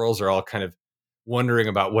 and the girls are all kind of wondering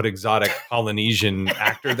about what exotic Polynesian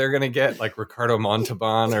actor they're going to get, like Ricardo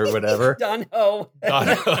Montalban or whatever. Don Ho. Yeah,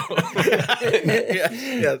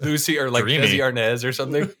 Lucy, or like Desi Arnaz or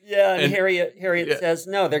something. Yeah, and Harriet says,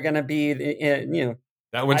 no, they're going to be,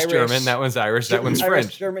 that one's Irish. German, that one's Irish, that one's Irish,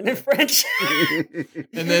 French. German, and French.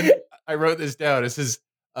 And then I wrote this down. It says,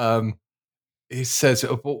 he says,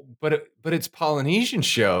 oh, but it's Polynesian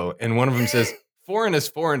show. And one of them says, foreign is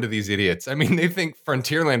foreign to these idiots. I mean, they think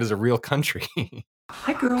Frontierland is a real country.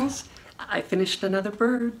 Hi, girls. I finished another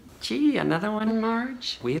bird. Gee, another one,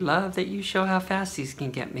 Marge. We love that you show how fast these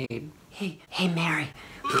can get made. Hey, Mary.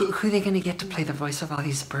 Who are they going to get to play the voice of all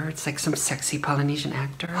these birds? Like some sexy Polynesian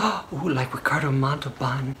actor? Ooh, like Ricardo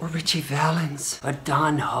Montalban or Richie Valens or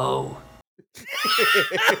Don Ho.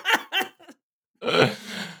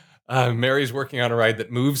 Mary's working on a ride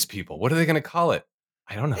that moves people. What are they going to call it?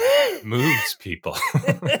 I don't know. Moves people.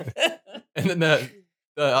 And then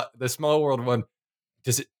the Small World one,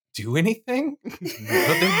 does it do anything? No,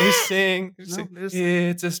 they sing.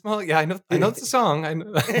 It's a small. Yeah, I know it's a song. I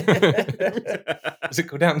know. Does it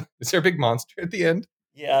go down? Is there a big monster at the end?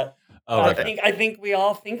 Yeah. I think we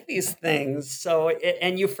all think these things. So,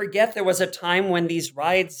 and you forget there was a time when these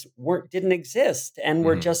rides didn't exist and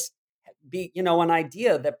were just an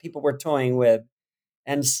idea that people were toying with.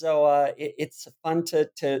 And so it's fun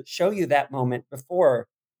to show you that moment before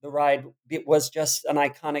the ride. It was just an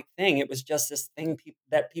iconic thing. It was just this thing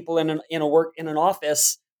that people in an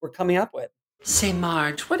office were coming up with. Say,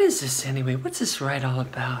 Marge, what is this anyway? What's this ride all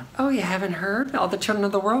about? Oh, you haven't heard? All the children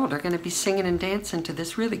of the world are going to be singing and dancing to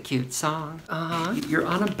this really cute song. You're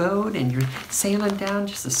on a boat and you're sailing down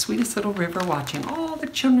just the sweetest little river, watching all the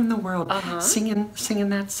children in the world singing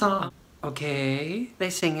that song. Okay,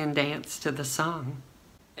 they sing and dance to the song.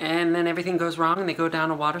 And then everything goes wrong and they go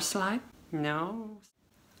down a water slide? No.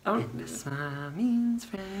 Oh, this means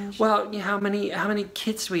French. Well, how many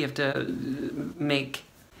kids do we have to make?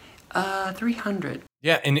 300.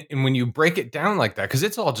 Yeah, and when you break it down like that, because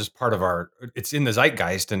it's all just part of it's in the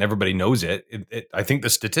zeitgeist and everybody knows it. I think the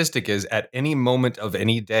statistic is at any moment of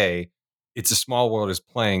any day, It's a Small World is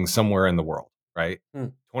playing somewhere in the world, right?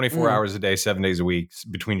 24 hours a day, 7 days a week,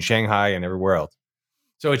 between Shanghai and everywhere else.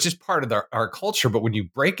 So it's just part of our culture. But when you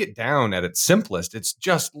break it down at its simplest, it's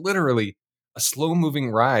just literally a slow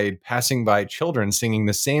moving ride passing by children singing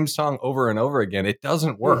the same song over and over again. It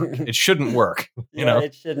doesn't work. It shouldn't work. You know,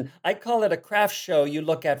 it shouldn't. I call it a craft show you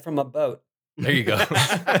look at from a boat. There you go.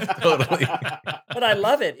 Totally. But I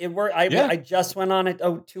love it. It worked. I just went on it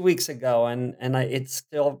 2 weeks ago, and it's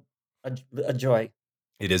still a joy.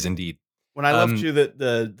 It is indeed. What I love too, that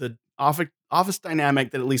the office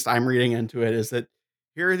dynamic that at least I'm reading into it is that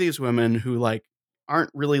here are these women who like aren't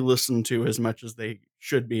really listened to as much as they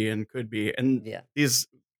should be and could be, and these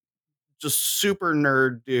just super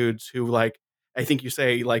nerd dudes who, like, I think you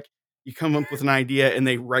say, like, you come up with an idea and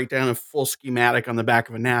they write down a full schematic on the back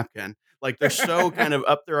of a napkin. Like, they're so kind of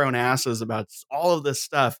up their own asses about all of this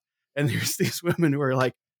stuff, and there's these women who are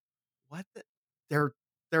like, what? They're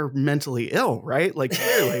mentally ill, right? Like,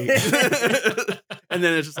 clearly. And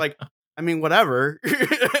then it's just like, I mean, whatever.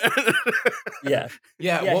 Yeah.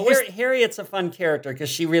 Harriet's a fun character because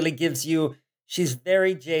she really gives you, she's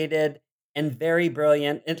very jaded and very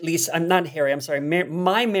brilliant. At least, I'm not Harry, I'm sorry.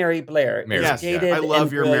 My Mary Blair is jaded. I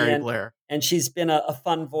love your brilliant, Mary Blair. And she's been a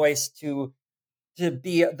fun voice to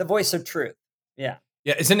be the voice of truth. Yeah.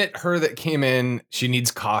 Yeah. Isn't it her that came in? She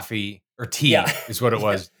needs coffee or tea is what it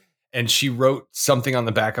was. And she wrote something on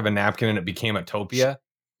the back of a napkin and it became Utopia.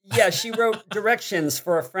 Yeah, she wrote directions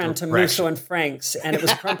for a friend to Musso and Frank's, and it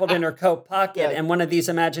was crumpled in her coat pocket. And one of these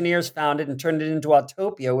Imagineers found it and turned it into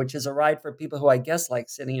Autopia, which is a ride for people who I guess like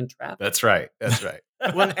sitting in traffic. That's right.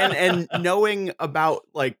 Well, and knowing about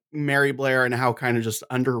like Mary Blair and how kind of just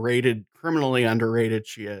criminally underrated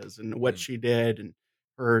she is, and what she did, and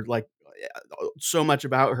her like so much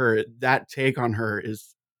about her, that take on her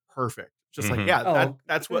is perfect. Just like,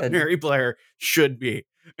 that's what Mary Blair should be.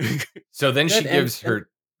 So then she gives her.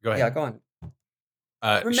 Go ahead. Yeah, go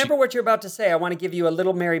on. Remember what you're about to say. I want to give you a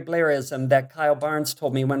little Mary Blairism that Kyle Barnes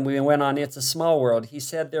told me when we went on It's a Small World. He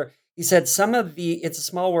said some of the It's a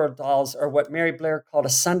Small World dolls are what Mary Blair called a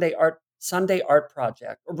Sunday art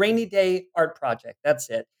project, a rainy day art project. That's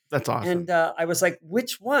it. That's awesome. And I was like,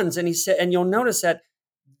 which ones? And he said, and you'll notice that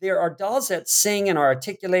there are dolls that sing and are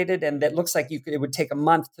articulated, and that looks like it would take a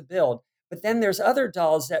month to build. But then there's other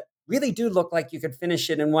dolls that really do look like you could finish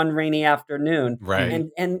it in one rainy afternoon. Right.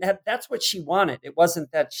 And that's what she wanted. It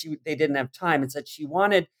wasn't that they didn't have time. It's that she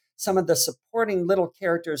wanted some of the supporting little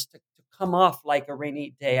characters to come off like a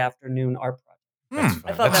rainy day afternoon art project.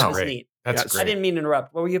 I thought that was neat. That's great. I didn't mean to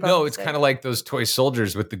interrupt. What were you about to say? No, it's kind of like those toy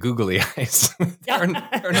soldiers with the googly eyes. there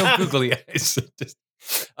are no googly eyes.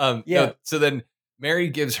 No, so then Mary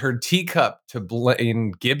gives her teacup to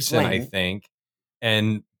Blaine Gibson, I think.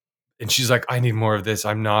 And she's like, I need more of this.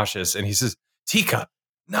 I'm nauseous. And he says, teacup,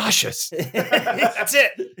 nauseous. That's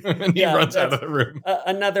it. And he runs out of the room.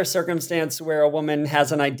 Another circumstance where a woman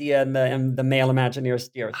has an idea and the male Imagineer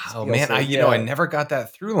steers. Oh, man. I never got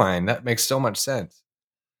that through line. That makes so much sense.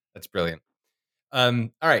 That's brilliant. All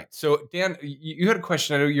right. So, Dan, you had a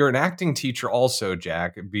question. I know you're an acting teacher also,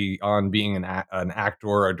 Jack, beyond being an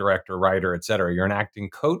actor, a director, writer, et cetera. You're an acting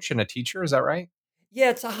coach and a teacher. Is that right? Yeah,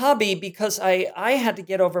 it's a hobby because I had to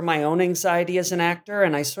get over my own anxiety as an actor,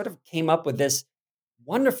 and I sort of came up with this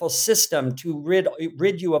wonderful system to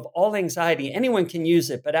rid you of all anxiety. Anyone can use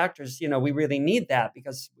it, but actors, we really need that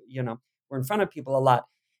because, we're in front of people a lot.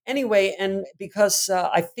 Anyway, and because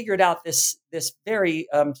I figured out this very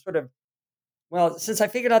since I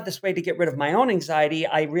figured out this way to get rid of my own anxiety,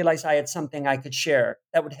 I realized I had something I could share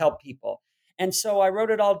that would help people. And so I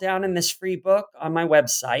wrote it all down in this free book on my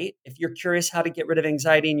website. If you're curious how to get rid of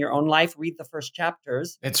anxiety in your own life, read the first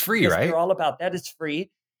chapters. It's free, right? They're all about that. It's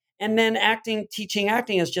free. And then teaching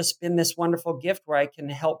acting has just been this wonderful gift where I can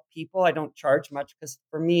help people. I don't charge much because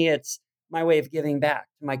for me, it's my way of giving back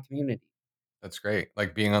to my community. That's great.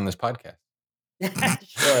 Like being on this podcast.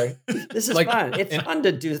 Sure. This is fun. It's fun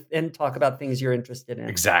to do and talk about things you're interested in.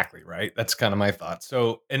 Exactly, right? That's kind of my thought.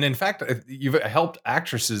 So, and in fact, you've helped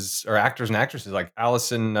actresses or actors and actresses like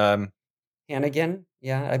Allison Hannigan.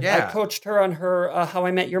 Yeah. I coached her on her How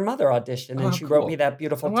I Met Your Mother audition, and she wrote me that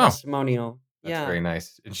beautiful testimonial. That's very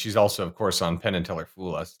nice. And she's also, of course, on Penn and Teller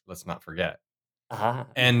Fool Us. Let's not forget.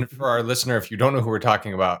 And for our listener, if you don't know who we're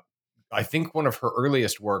talking about, I think one of her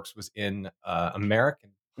earliest works was in American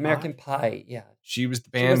Pie, yeah. She was the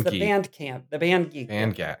band geek. The band geek.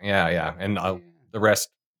 Yeah. And the rest,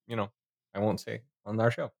 I won't say on our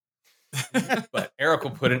show. But Eric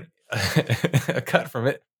will put a cut from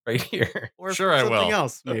it right here. Or sure, I will. Something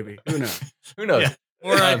else, maybe. Who knows? Who knows? Yeah.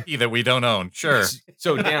 Or IP that we don't own. Sure.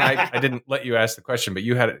 So, Dan, I didn't let you ask the question, but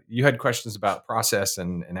you had questions about process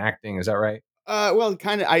and acting. Is that right? Well,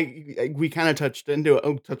 kind of. We kind of touched on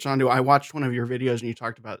to. I watched one of your videos and you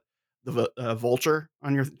talked about the vulture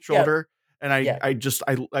on your shoulder, and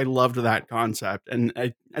I loved that concept, and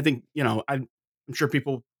I think I'm sure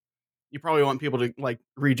you probably want people to like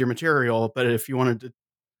read your material, but if you wanted to,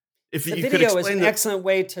 the video is an excellent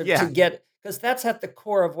way to get, because that's at the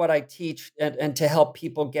core of what I teach, and to help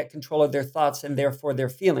people get control of their thoughts and therefore their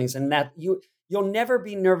feelings, and that you'll never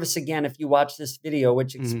be nervous again if you watch this video,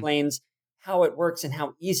 which explains how it works and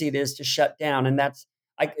how easy it is to shut down, and that's.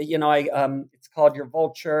 It's called Your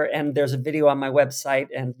Vulture, and there's a video on my website,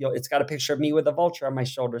 and it's got a picture of me with a vulture on my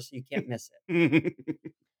shoulder, so you can't miss it.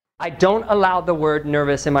 I don't allow the word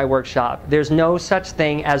nervous in my workshop. There's no such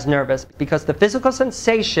thing as nervous, because the physical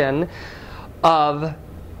sensation of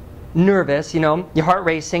nervous, your heart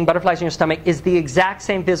racing, butterflies in your stomach, is the exact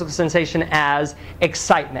same physical sensation as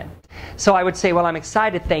excitement. So I would say, well, I'm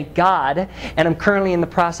excited, thank God, and I'm currently in the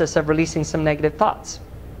process of releasing some negative thoughts.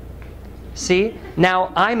 See,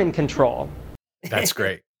 now I'm in control. That's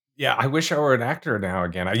great. Yeah, I wish I were an actor now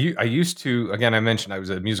again. I used to, again, I mentioned I was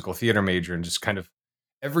a musical theater major, and just kind of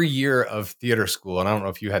every year of theater school, and I don't know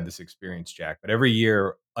if you had this experience, Jack, but every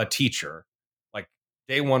year a teacher, like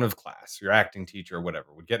day one of class, your acting teacher or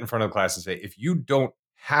whatever, would get in front of the class and say, if you don't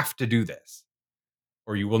have to do this,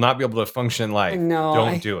 or you will not be able to function in life,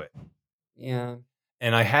 don't do it. Yeah.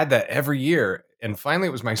 And I had that every year. And finally,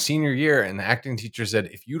 it was my senior year, and the acting teacher said,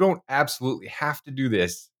 if you don't absolutely have to do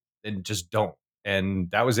this, then just don't. And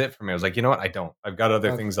that was it for me. I was like, you know what? I don't. I've got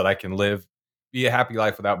other things that I can live, be a happy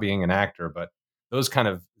life without being an actor. But those kind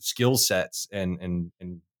of skill sets and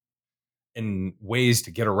ways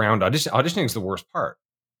to get around auditioning is the worst part,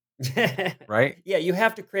 right? Yeah, you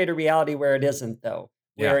have to create a reality where it isn't, though,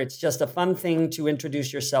 where Yeah. it's just a fun thing to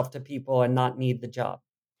introduce yourself to people and not need the job.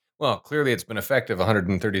 Well, clearly it's been effective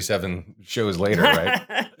 137 shows later,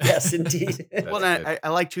 right? Yes, indeed. Well, I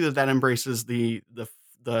like too that embraces the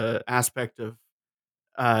aspect of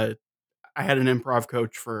I had an improv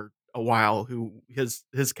coach for a while who his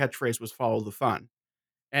catchphrase was "follow the fun,"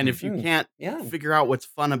 and if you can't figure out what's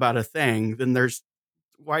fun about a thing, then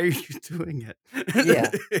why are you doing it?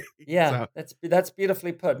 Yeah, that's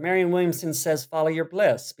beautifully put. Marianne Williamson says, "Follow your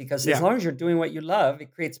bliss," because as long as you're doing what you love,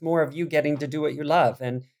 it creates more of you getting to do what you love,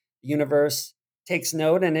 and the universe takes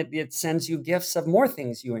note, and it sends you gifts of more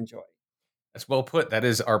things you enjoy. That's well put. That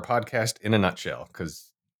is our podcast in a nutshell.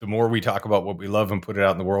 Because the more we talk about what we love and put it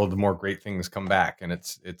out in the world, the more great things come back, and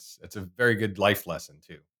it's a very good life lesson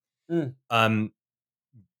too.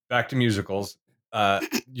 Back to musicals.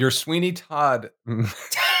 Your Sweeney Todd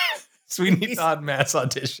mass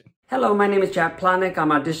audition. Hello, my name is Jack Plotnick. I'm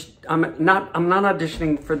not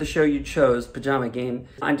auditioning for the show you chose, Pajama Game.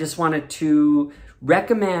 I just wanted to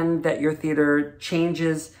recommend that your theater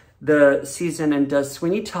changes the season and does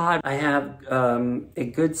Sweeney Todd. I have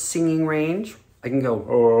a good singing range. I can go,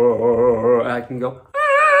 oh, I can go.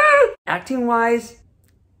 Ah. Acting wise,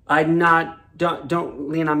 don't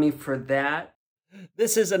lean on me for that.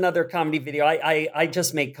 This is another comedy video. I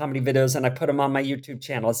just make comedy videos and I put them on my YouTube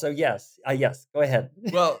channel. So yes, go ahead.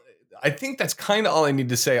 Well, I think that's kind of all I need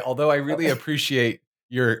to say. Although I really appreciate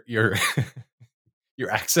your your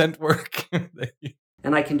accent work.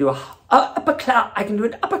 And I can do a upper clap. I can do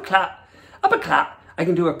an upper clap. I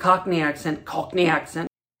can do a Cockney accent.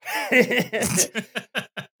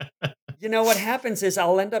 You know, what happens is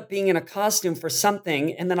I'll end up being in a costume for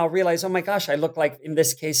something, and then I'll realize, oh my gosh, I look like, in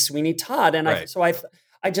this case, Sweeney Todd. And I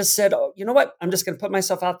just said, oh, you know what? I'm just going to put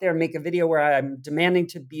myself out there and make a video where I'm demanding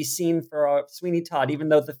to be seen for Sweeney Todd, even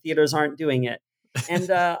though the theaters aren't doing it.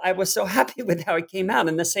 And I was so happy with how it came out.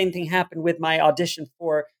 And the same thing happened with my audition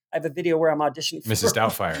for, I have a video where I'm auditioning for Mrs.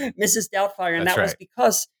 Doubtfire. Mrs. Doubtfire. And that was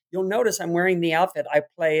because you'll notice I'm wearing the outfit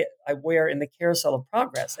I wear in the Carousel of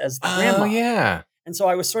Progress as the grandma. Oh, yeah. And so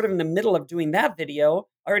I was sort of in the middle of doing that video.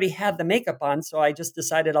 I already had the makeup on, so I just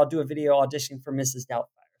decided I'll do a video auditioning for Mrs. Doubtfire.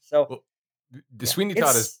 So the Sweeney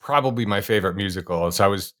Todd is probably my favorite musical. So I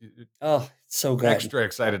was so good. Extra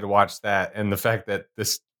excited to watch that. And the fact that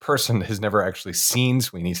this person has never actually seen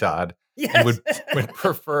Sweeney Todd and would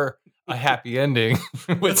prefer a happy ending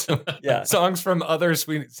with some songs from other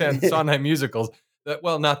Sondheim musicals.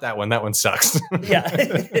 Not that one. That one sucks. Yeah.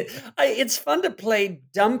 It's fun to play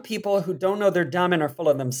dumb people who don't know they're dumb and are full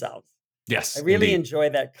of themselves. Yes. I really enjoy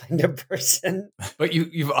that kind of person. But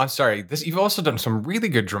you've also done some really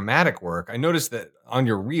good dramatic work. I noticed that on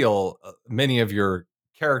your reel, many of your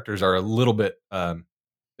characters are a little bit,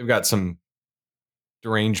 they've got some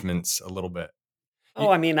derangements a little bit. Oh,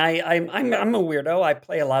 I mean, I'm a weirdo. I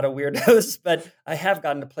play a lot of weirdos, but I have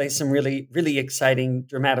gotten to play some really, really exciting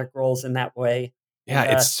dramatic roles in that way. Yeah,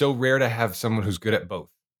 it's so rare to have someone who's good at both.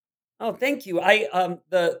 Oh, thank you.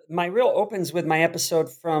 My reel opens with my episode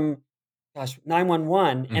from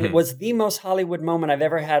 911, and it was the most Hollywood moment I've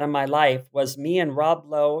ever had in my life. Was me and Rob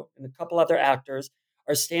Lowe and a couple other actors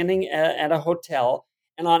are standing at a hotel,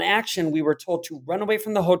 and on action we were told to run away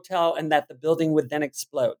from the hotel and that the building would then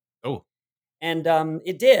explode. Oh. And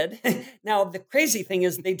it did. Now, the crazy thing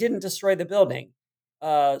is they didn't destroy the building.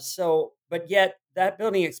 But yet that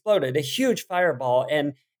building exploded, a huge fireball.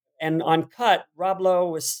 And on cut, Rob Lowe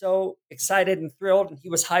was so excited and thrilled, and he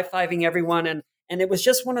was high-fiving everyone. And it was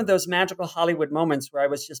just one of those magical Hollywood moments where I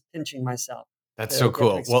was just pinching myself. That's so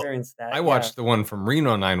cool. I watched the one from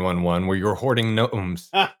Reno 911 where you're hoarding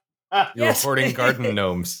gnomes. You're hoarding garden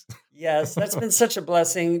gnomes. Yes, that's been such a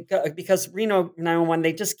blessing because Reno 911,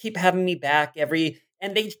 they just keep having me back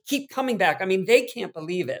and they keep coming back. I mean, they can't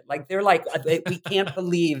believe it. Like, they're like, we can't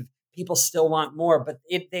believe people still want more, but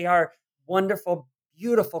they are wonderful,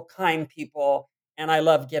 beautiful, kind people. And I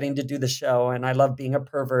love getting to do the show, and I love being a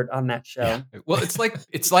pervert on that show. Yeah. Well, it's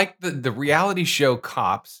like the reality show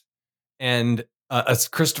Cops and a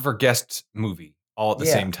Christopher Guest movie all at the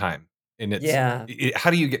same time. And how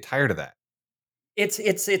do you get tired of that?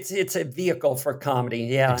 It's a vehicle for comedy.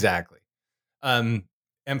 Yeah, exactly.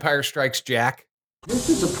 Empire Strikes Jack. This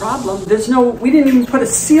is a problem. We didn't even put a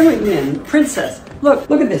ceiling in. Princess,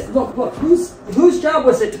 look at this. Look. Whose job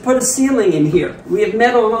was it to put a ceiling in here? We have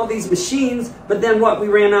metal and all these machines, but then what? We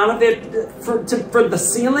ran out of it for the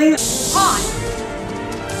ceiling?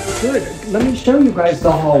 Good. Let me show you guys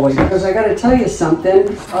the hallway, because I gotta tell you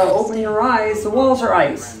something. Open your eyes. The walls are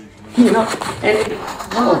ice. You know, and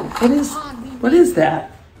whoa, what is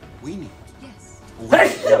that? Weenie. Yes.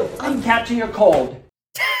 I'm catching a cold.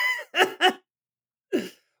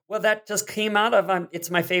 Well, that just came out of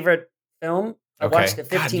it's my favorite film. I watched it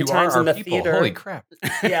 15 times in the theater. Holy crap!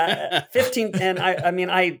 Yeah, 15, and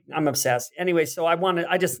I'm obsessed. Anyway, so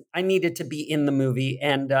I needed to be in the movie,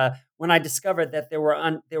 and when I discovered that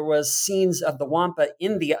there was scenes of the Wampa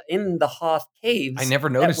in the Hoth caves, I never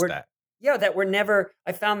noticed that. Yeah, that were never.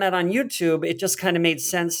 I found that on YouTube. It just kind of made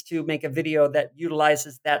sense to make a video that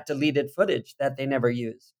utilizes that deleted footage that they never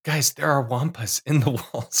use. Guys, there are wampas in the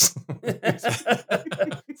walls. It's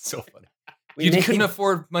so funny. You couldn't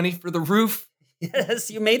afford money for the roof?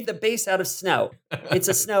 Yes, you made the base out of snow. It's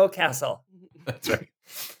a snow castle. That's right.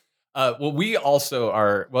 Well, we also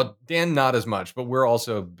are. Well, Dan, not as much, but we're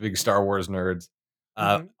also big Star Wars nerds.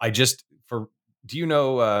 Do you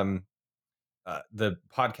know the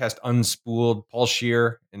podcast Unspooled? Paul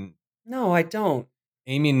Scheer and no, I don't.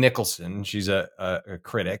 Amy Nicholson. She's a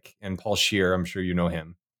critic, and Paul Scheer. I'm sure you know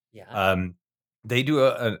him. Yeah. They do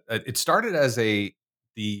it started as the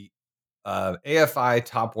AFI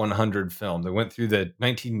Top 100 film. They went through the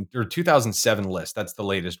 2007 list. That's the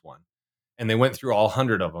latest one. And they went through all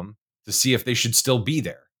 100 of them to see if they should still be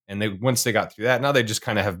there. And once they got through that, now they just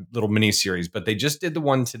kind of have little mini series. But they just did the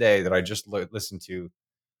one today that I just listened to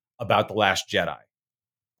about The Last Jedi.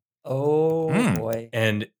 Oh boy.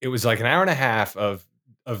 And it was like an hour and a half of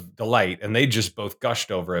delight. And they just both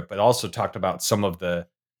gushed over it, but also talked about some of the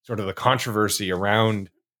sort of the controversy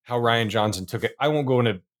around how Rian Johnson took it. I won't go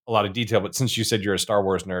into a lot of detail, but since you said you're a Star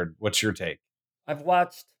Wars nerd, what's your take? I've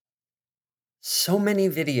watched so many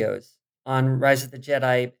videos on Rise of the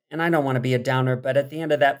Jedi, and I don't want to be a downer, but at the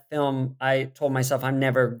end of that film, I told myself I'm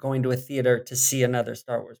never going to a theater to see another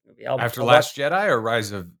Star Wars movie. After Last Jedi or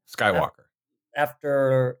Rise of Skywalker?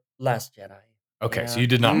 After Last Jedi. Okay, so you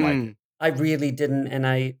did not like it. I really didn't, and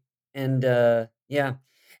I've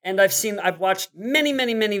watched many,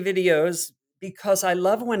 many, many videos, because I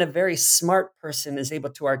love when a very smart person is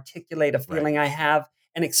able to articulate a feeling I have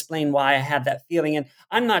and explain why I had that feeling. And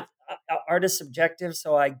I'm not art is subjective,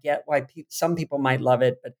 so I get why some people might love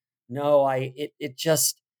it, but no, I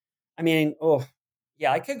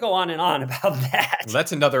could go on and on about that. Well,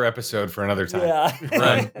 that's another episode for another time.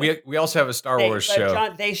 Yeah. We also have a Star Wars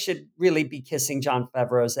show. They should really be kissing Jon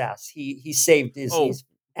Favreau's ass. He saved his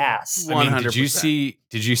ass. I mean, did you see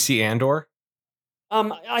Andor?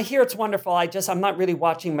 I hear it's wonderful. I'm not really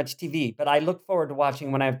watching much TV, but I look forward to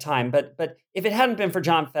watching when I have time. But if it hadn't been for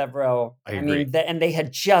Jon Favreau, I agree. And they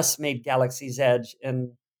had just made Galaxy's Edge,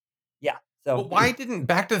 and yeah. So but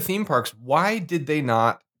back to the theme parks? Why did they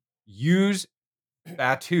not use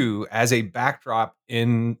Batuu as a backdrop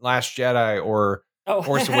in Last Jedi or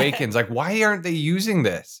Force Awakens? Like, why aren't they using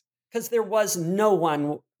this? Because there was no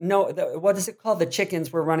one. What is it called? The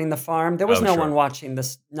chickens were running the farm. There was no one watching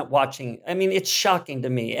this. Not watching. I mean, it's shocking to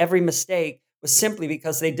me. Every mistake was simply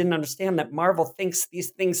because they didn't understand that Marvel thinks these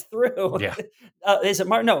things through. Yeah. Is it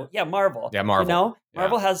Marvel? No. Yeah, Marvel. Yeah, Marvel. You know,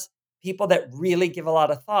 Marvel has people that really give a lot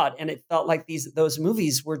of thought, and it felt like those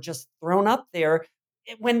movies were just thrown up there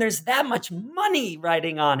when there's that much money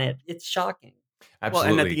riding on it. It's shocking.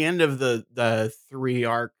 Absolutely. Well, and at the end of the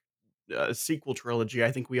 3-arc sequel trilogy,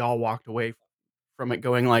 I think we all walked away from it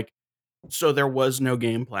going like, so there was no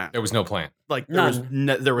game plan. There was no plan. Like there was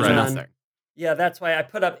nothing. Yeah, that's why I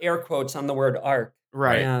put up air quotes on the word arc.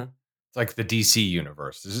 Right. Yeah. It's like the DC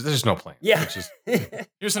universe. There's no plan. Yeah.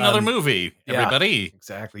 Here's another movie, everybody. Yeah,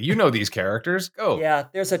 exactly. You know these characters. Go. Yeah,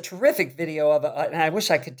 there's a terrific video of and I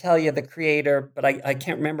wish I could tell you the creator, but I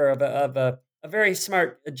can't remember, of a very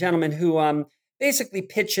smart gentleman who basically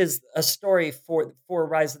pitches a story for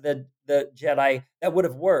Rise of the Jedi that would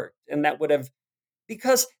have worked, and that would have,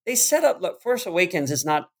 because they set up, look, Force Awakens is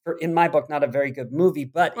not, in my book, not a very good movie,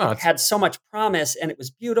 but it had so much promise, and it was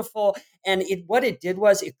beautiful. And what it did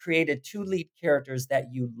was it created 2 lead characters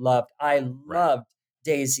that you loved. I loved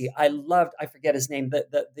Daisy. I forget his name, the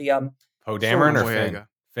Poe Dameron or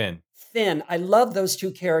Finn? Finn. I love those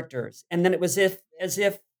 2 characters. And then it was as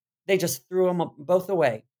if they just threw them both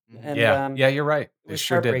away. And, you're right. It was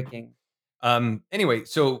heartbreaking. Anyway,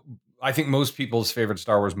 so I think most people's favorite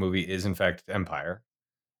Star Wars movie is, in fact, Empire.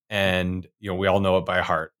 And, we all know it by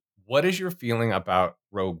heart. What is your feeling about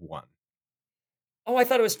Rogue One? Oh, I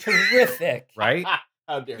thought it was terrific. Right?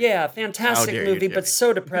 Yeah, fantastic movie, but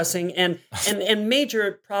so depressing and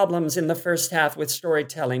major problems in the first half with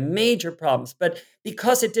storytelling, major problems. But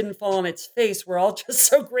because it didn't fall on its face, we're all just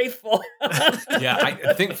so grateful. Yeah,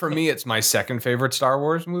 I think for me, it's my second favorite Star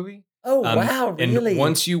Wars movie. Oh, wow, really? And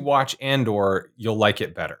once you watch Andor, you'll like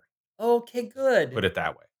it better. Okay, good. Put it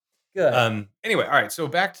that way. Good. Anyway, all right. So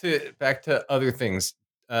back to other things.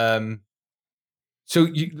 So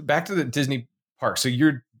back to the Disney park. So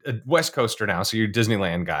you're a West Coaster now. So you're a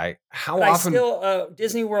Disneyland guy. How but often? I still,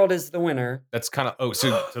 Disney World is the winner. That's kind of so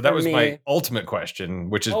that was my ultimate question,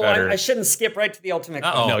 which is better. I shouldn't skip right to the ultimate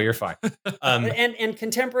question. No, you're fine. And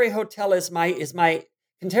Contemporary Hotel is my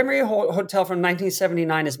Contemporary Hotel from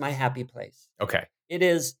 1979 is my happy place. Okay. It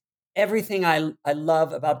is everything I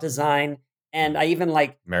love about design. And I even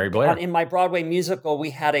like Mary Blair. In my Broadway musical, we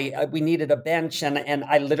had we needed a bench, and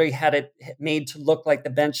I literally had it made to look like the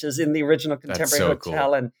benches in the original Contemporary Hotel.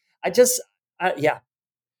 Cool. And I just, I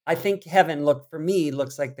think heaven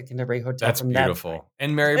looks like the Contemporary Hotel. That's from beautiful. That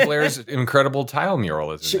and Mary Blair's incredible tile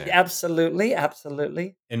mural is in there. Absolutely,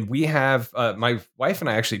 absolutely. And we have my wife and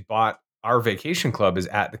I actually bought our vacation club is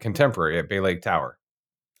at the Contemporary at Bay Lake Tower.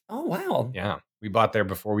 Oh wow! Yeah, we bought there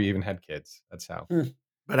before we even had kids. That's how.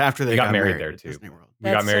 But after they got married there too. Disney World.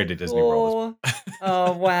 We got married to Disney World.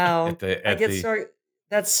 Oh wow! Sorry.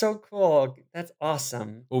 That's so cool. That's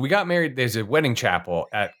awesome. Well, we got married. There's a wedding chapel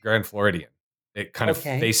at Grand Floridian. It kind of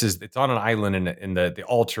faces. It's on an island, and the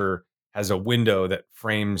altar has a window that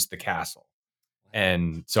frames the castle.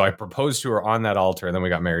 And so I proposed to her on that altar, and then we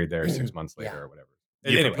got married there 6 months later or whatever.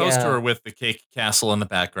 You proposed to her with the cake castle in the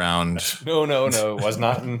background. No, it was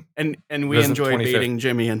not. And we enjoy baiting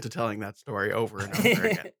Jimmy into telling that story over and over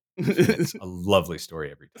again. It's a lovely story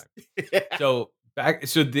every time. Yeah.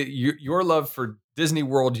 So your love for Disney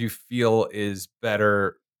World, you feel is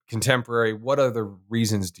better Contemporary. What other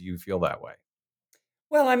reasons do you feel that way?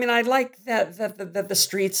 Well, I mean, I like that the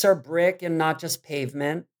streets are brick and not just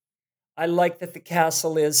pavement. I like that the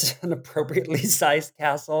castle is an appropriately sized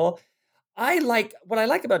castle. What I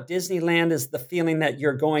like about Disneyland is the feeling that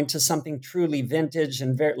you're going to something truly vintage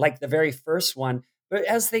and like the very first one. But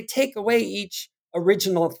as they take away each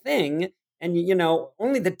original thing, and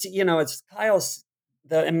only it's Kyle's,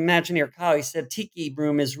 the Imagineer Kyle, he said Tiki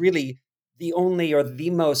Room is really the only or the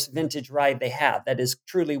most vintage ride they have. That is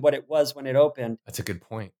truly what it was when it opened. That's a good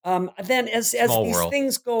point. Then as these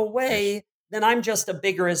things go away, then I'm just a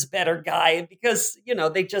bigger is better guy because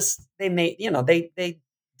they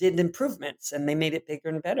did improvements and they made it bigger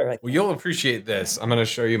and better. Well, you'll appreciate this. I'm going to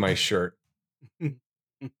show you my shirt.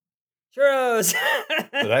 Churros.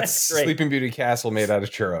 So that's Sleeping Beauty Castle made out of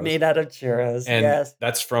churros. Made out of churros. And yes.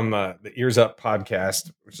 That's from the Ears Up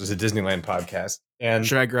podcast, which is a Disneyland podcast. And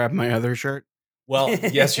should I grab my other shirt? Well,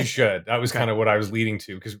 yes, you should. That was kind of what I was leading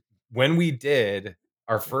to, because when we did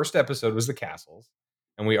our first episode was the castles,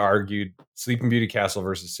 and we argued Sleeping Beauty Castle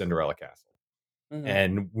versus Cinderella Castle. Mm-hmm.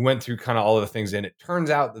 And we went through kind of all of the things. And it turns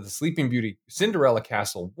out that the Sleeping Beauty Cinderella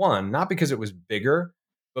Castle won, not because it was bigger,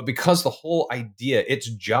 but because the whole idea, its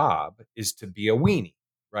job is to be a weenie,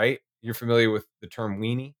 right? You're familiar with the term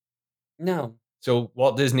weenie? No. So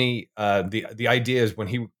Walt Disney, the idea is when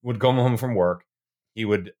he would go home from work, he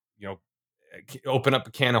would, open up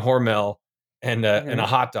a can of Hormel and a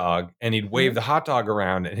hot dog, and he'd wave the hot dog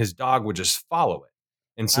around, and his dog would just follow it.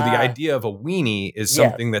 And so the idea of a weenie is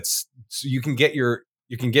something that's so you can get your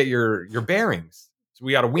bearings. So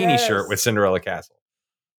we got a weenie shirt with Cinderella Castle.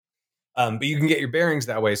 But you can get your bearings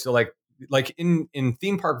that way. So like in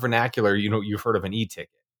theme park vernacular, you've heard of an e-ticket.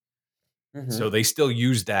 Mm-hmm. So they still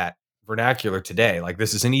use that vernacular today. Like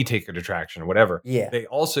this is an e-ticket attraction or whatever. Yeah. They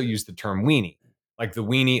also use the term weenie. Like the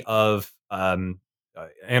weenie of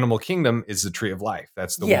Animal Kingdom is the Tree of Life.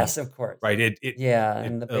 That's the yes, weenie, of course. Right. It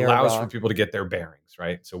and the allows for people to get their bearings.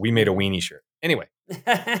 Right. So we made a weenie shirt. Anyway.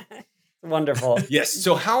 Wonderful. Yes.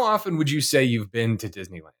 So how often would you say you've been to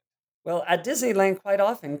Disneyland? Well, at Disneyland quite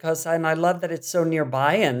often and I love that it's so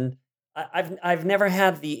nearby, and I've never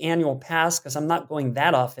had the annual pass because I'm not going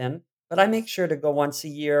that often, but I make sure to go once a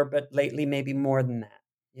year, but lately maybe more than that.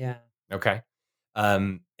 Yeah. Okay.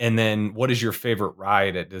 And then what is your favorite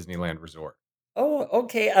ride at Disneyland Resort? Oh,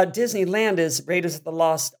 okay. Disneyland is Raiders of the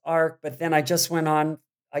Lost Ark, but then I just went on.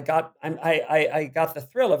 I got the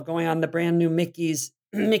thrill of going on the brand new Mickey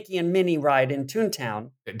and Minnie ride in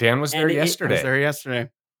Toontown. Dan was there yesterday. I was there yesterday.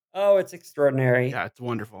 Oh, it's extraordinary. Yeah, it's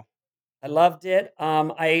wonderful. I loved it.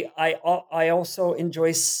 I also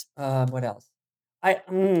enjoy what else?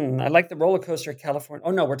 I like the roller coaster at California.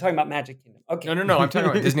 Oh no, we're talking about Magic Kingdom. Okay. No. I'm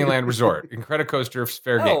talking about Disneyland Resort. Incredicoaster,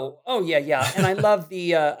 fair game. Oh yeah. And I love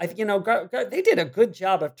the they did a good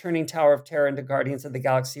job of turning Tower of Terror into Guardians of the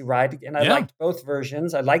Galaxy ride, and I liked both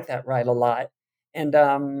versions. I like that ride a lot. And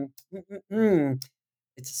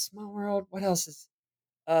it's a Small World. What else is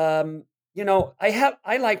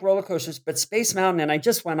I like roller coasters, but Space Mountain, and I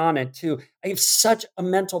just went on it too. I have such a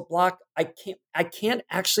mental block. I can't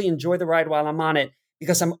actually enjoy the ride while I'm on it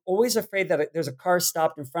because I'm always afraid that there's a car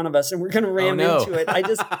stopped in front of us and we're going to ram into it.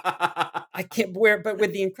 I can't but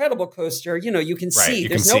with the Incredible Coaster, you can see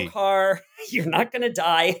there's no car. You're not going to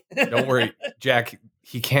die. Don't worry, Jack.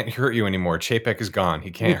 He can't hurt you anymore. Chapek is gone.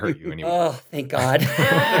 He can't hurt you anymore. Oh, thank God.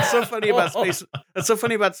 That's so funny about Space. That's so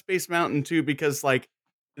funny about Space Mountain too, because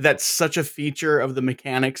that's such a feature of the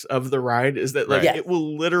mechanics of the ride is that it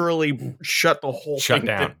will literally shut the whole thing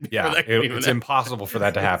down. Yeah, it's impossible for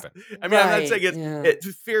that to happen. I mean, I'm not saying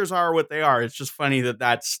fears are what they are. It's just funny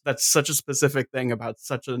that's such a specific thing about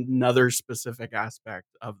such another specific aspect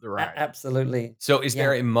of the ride. Absolutely. So, is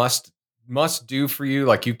there a must do for you?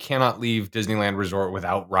 Like, you cannot leave Disneyland Resort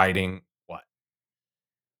without riding what?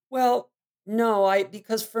 Well, no,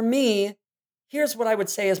 because for me, here's what I would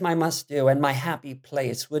say is my must do and my happy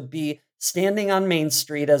place would be standing on Main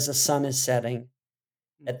Street as the sun is setting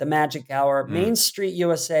at the magic hour. Main Street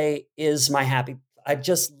USA is my happy. I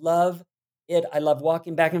just love it. I love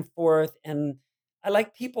walking back and forth, and I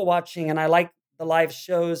like people watching, and I like the live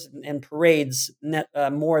shows and parades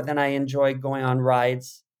more than I enjoy going on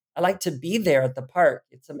rides. I like to be there at the park.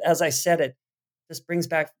 It's, as I said, it just brings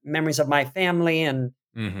back memories of my family and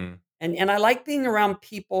I like being around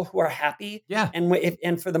people who are happy. Yeah.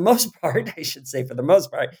 And for the most part, I should say,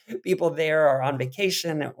 people there are on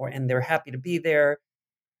vacation and they're happy to be there.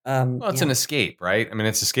 Well, it's an escape, right? I mean,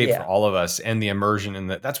 it's escape for all of us, and the immersion in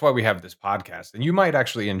that. That's why we have this podcast. And you might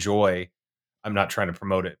actually enjoy, I'm not trying to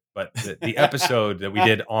promote it, but the episode that we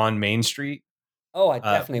did on Main Street. Oh, I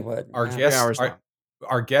definitely would.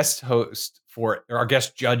 Our guest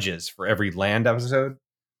judges for every land episode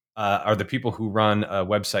are the people who run a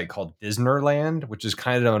website called Disneyland, which is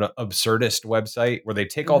kind of an absurdist website where they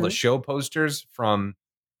take all the show posters from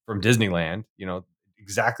Disneyland,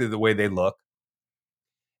 exactly the way they look.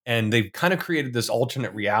 And they've kind of created this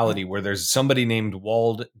alternate reality where there's somebody named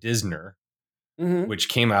Wald Disner, which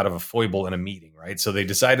came out of a foible in a meeting, right? So they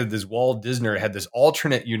decided this Wald Disner had this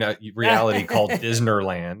alternate reality called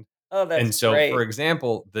Disneyland. Oh, that's and so, great. For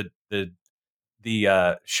example,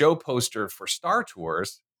 the show poster for Star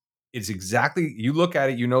Tours is exactly, you look at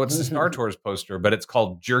it, it's a Star Tours poster, but it's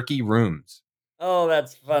called Jerky Rooms. Oh,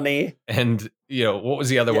 that's funny. And what was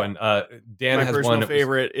the other one? Dan My has personal one.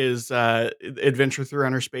 favorite is Adventure Through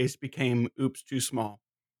Outer Space became Oops Too Small.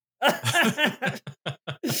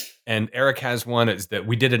 And Eric has one. Is that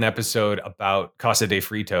we did an episode about Casa de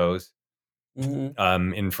Fritos in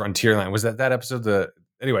Frontierland. Was that episode?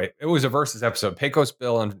 Anyway, it was a versus episode. Pecos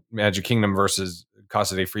Bill and Magic Kingdom versus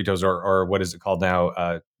Casa de Fritos, or what is it called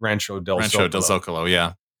now? Rancho del Zocalo,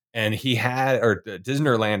 yeah. And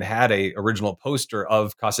Disneyland had a original poster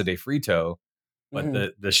of Casa de Frito, but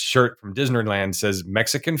the shirt from Disneyland says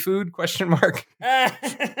Mexican food ? Anyway,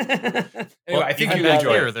 I think you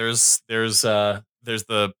enjoy it. There's the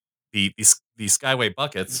Skyway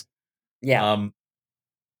buckets. Yeah.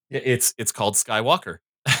 It's called Skywalker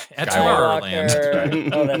at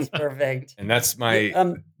Tomorrowland. Oh, that's perfect. And that's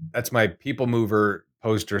my People Mover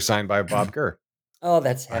poster signed by Bob Gurr. Oh,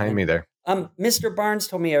 that's behind me there. Mr. Barnes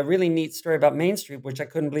told me a really neat story about Main Street, which I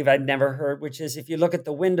couldn't believe I'd never heard, which is if you look at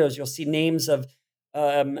the windows, you'll see names of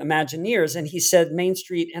Imagineers. And he said Main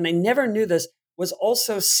Street, and I never knew this, was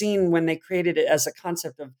also seen when they created it as a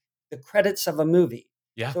concept of the credits of a movie.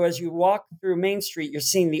 Yeah. So as you walk through Main Street, you're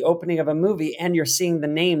seeing the opening of a movie and you're seeing the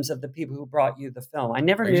names of the people who brought you the film. I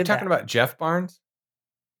never knew that. Are you talking about Jeff Barnes?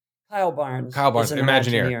 Kyle Barnes,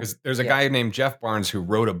 Imagineer. Because there's a guy named Jeff Barnes who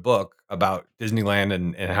wrote a book about Disneyland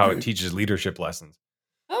and how it teaches leadership lessons.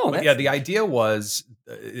 Oh, yeah. The idea was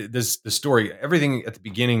the story. Everything at the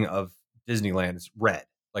beginning of Disneyland is red,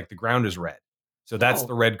 like the ground is red. So that's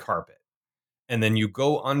the red carpet. And then you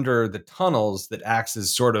go under the tunnels that acts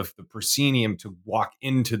as sort of the proscenium to walk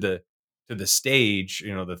into the stage,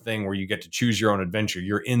 the thing where you get to choose your own adventure.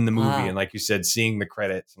 You're in the movie, and like you said, seeing the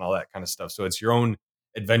credits and all that kind of stuff. So it's your own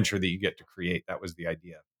adventure that you get to create. That was the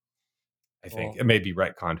idea. I think it may be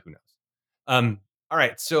retconned. Who knows? All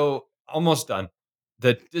right, so almost done.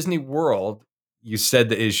 The Disney World, you said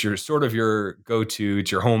that is your sort of your go-to.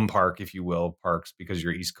 It's your home park, if you will, parks, because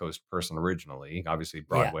you're East Coast person originally, obviously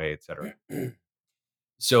Broadway, et cetera.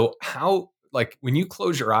 So how like when you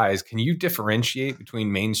close your eyes, can you differentiate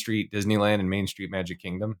between Main Street Disneyland and Main Street Magic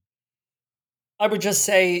Kingdom? I would just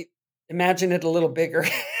say, imagine it a little bigger.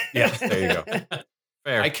 Yeah, there you go.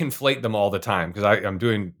 Fair. I conflate them all the time because I'm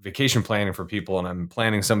doing vacation planning for people, and I'm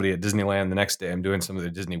planning somebody at Disneyland the next day. I'm doing somebody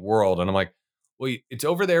at Disney World, and I'm like, well, it's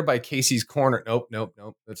over there by Casey's Corner. Nope.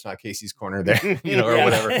 That's not Casey's Corner there, or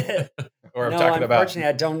whatever. Or I'm talking about. Unfortunately,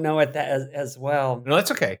 I don't know it as well. No, that's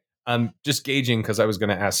okay. I'm just gauging because I was going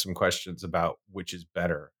to ask some questions about which is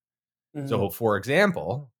better. Mm-hmm. So, for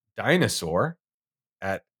example, Dinosaur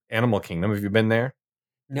at Animal Kingdom. Have you been there?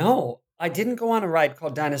 No, I didn't go on a ride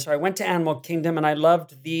called Dinosaur. I went to Animal Kingdom and I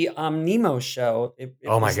loved the Nemo show. It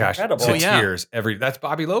oh my was gosh, incredible. 6 years that's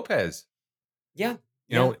Bobby Lopez. Yeah.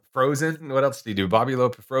 You know, Frozen. What else did he do? Bobby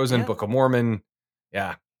Lopez, Frozen, Book of Mormon.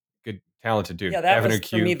 Yeah, good, talented dude. Yeah, that Avenue was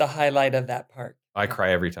Q. for me the highlight of that park. I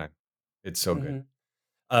cry every time. It's so good.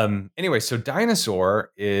 Anyway, so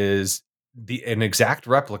Dinosaur is an exact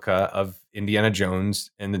replica of Indiana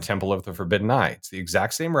Jones and the Temple of the Forbidden Eye. It's the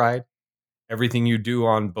exact same ride. Everything you do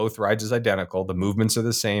on both rides is identical. The movements are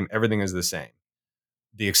the same. Everything is the same.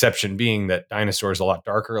 The exception being that Dinosaur is a lot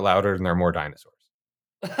darker, louder, and there are more dinosaurs.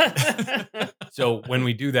 So when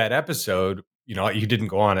we do that episode, you didn't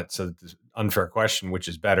go on it. So it's an unfair question, which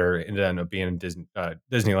is better. It ended up being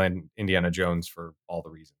Disneyland Indiana Jones for all the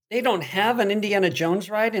reasons. They don't have an Indiana Jones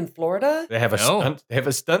ride in Florida? They have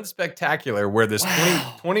a stunt spectacular where this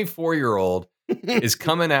 24-year-old is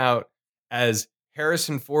coming out as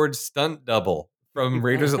Harrison Ford's stunt double from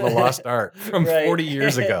Raiders of the Lost Ark from 40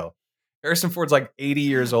 years ago. Harrison Ford's like 80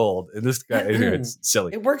 years old, and this guy, it's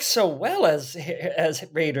silly. It works so well as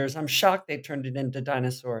Raiders. I'm shocked they turned it into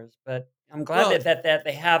dinosaurs, but I'm glad that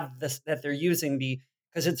they have this, that they're using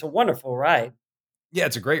because it's a wonderful ride. Yeah,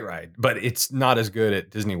 it's a great ride, but it's not as good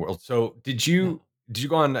at Disney World. So did you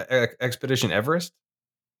go on Expedition Everest?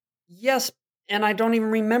 Yes, and I don't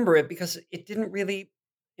even remember it because it didn't really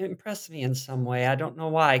impress me in some way. I don't know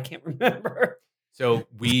why. I can't remember. So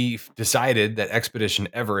we decided that Expedition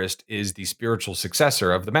Everest is the spiritual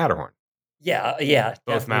successor of the Matterhorn. Yeah.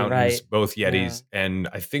 Both mountains, right. both Yetis, and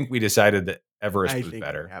I think we decided that Everest was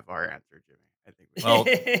better. We have our answer, Jimmy. I think. Well,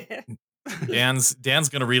 Dan's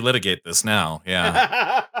going to relitigate this now.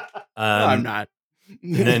 Yeah. No, I'm not.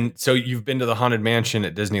 And then, so you've been to the Haunted Mansion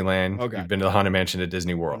at Disneyland. Okay. You've been to the Haunted Mansion at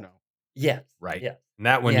Disney World. Oh, no. Yes. Right. Yes. And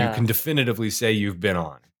that one you can definitively say you've been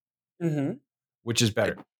on. Mm-hmm. Which is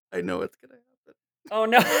better? I know it's going to happen. Oh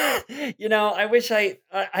no! I wish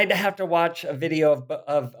I'd have to watch a video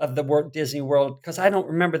of the Disney World because I don't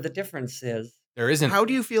remember the differences. There isn't. How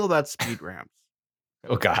do you feel about speed ramps?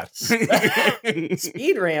 Oh God,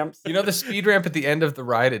 speed ramps. You know the speed ramp at the end of the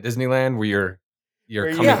ride at Disneyland where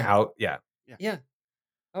you're coming out. Yeah.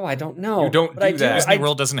 Oh, I don't know. You don't do that. Disney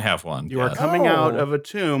World doesn't have one. You are coming out of a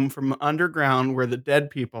tomb from underground where the dead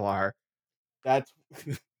people are. That's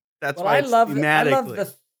why it's I love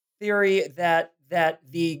the theory that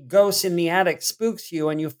the ghost in the attic spooks you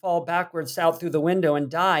and you fall backwards out through the window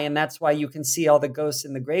and die, and that's why you can see all the ghosts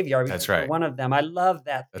in the graveyard. That's right. One of them. I love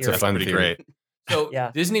that theory. That's a fun theory. Great.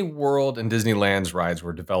 So Disney World and Disneyland's rides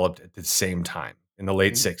were developed at the same time in the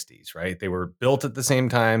late 60s, right? They were built at the same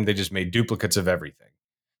time. They just made duplicates of everything.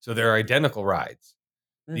 So they're identical rides.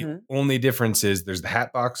 The only difference is there's the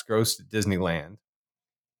Hatbox Ghost at Disneyland.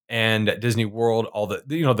 And at Disney World, all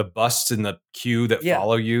the busts in the queue that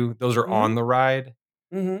follow you, those are on the ride.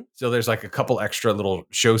 Mm-hmm. So there's like a couple extra little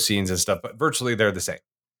show scenes and stuff, but virtually they're the same.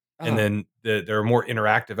 And then there are more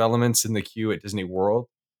interactive elements in the queue at Disney World.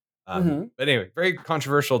 But anyway, very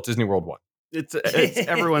controversial at Disney World 1. It's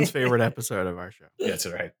everyone's favorite episode of our show. That's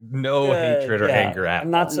right. No hatred or anger at all.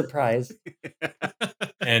 I'm not surprised.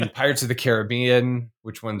 And Pirates of the Caribbean,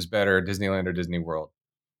 which one's better, Disneyland or Disney World?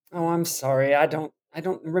 Oh, I'm sorry. I don't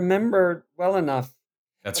remember well enough.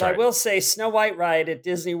 That's but right. I will say Snow White ride at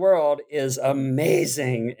Disney World is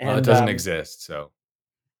amazing. Well, it doesn't exist, so.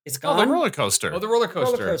 It's gone? Oh, the roller coaster. Oh, the roller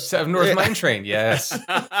coaster. Seven North Mine Train, yes.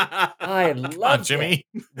 I love Jimmy.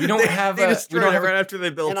 it. We don't have they destroyed it right after they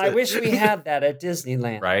built and it. I wish we had that at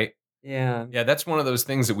Disneyland. Right? Yeah. Yeah, that's one of those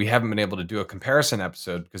things that we haven't been able to do a comparison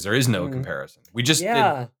episode because there is no comparison. We just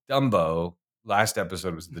did Dumbo. Last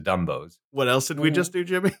episode was the Dumbos. What else did we just do,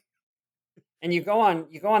 Jimmy? And you go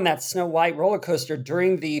on that Snow White roller coaster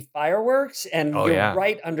during the fireworks, and you're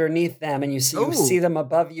right underneath them, and you see them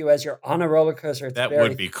above you as you're on a roller coaster. That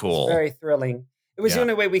would be cool. It's very thrilling. It was the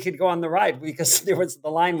only way we could go on the ride because the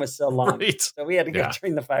line was so long, right. so we had to go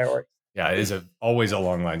during the fireworks. Yeah, it is always a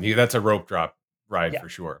long line. That's a rope drop ride for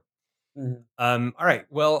sure. Mm-hmm. All right.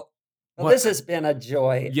 Well, Well, this has been a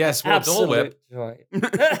joy. Yes, well, Dole Whip. Absolute joy.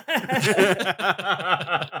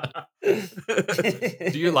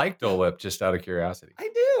 Do you like Dole Whip, just out of curiosity?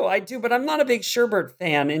 I do, but I'm not a big sherbet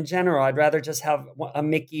fan in general. I'd rather just have a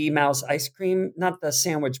Mickey Mouse ice cream, not the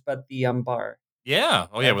sandwich, but the bar. Yeah.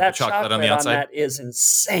 Oh, yeah, with the That chocolate on the outside. that is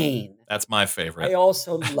insane. That's my favorite. I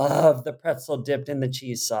also love the pretzel dipped in the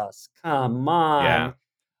cheese sauce. Come on. Yeah.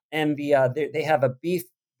 And they have a beef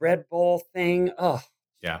bread bowl thing. Oh,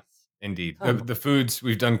 yeah, indeed. The foods,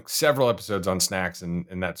 we've done several episodes on snacks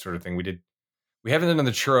and that sort of thing. We haven't done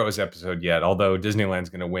the churros episode yet, although Disneyland's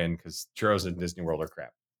going to win because churros in Disney World are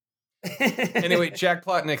crap. Anyway, Jack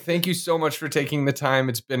Plotnick, thank you so much for taking the time.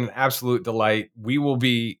 It's been an absolute delight. We will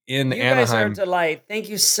be in Anaheim. You guys are a delight. Thank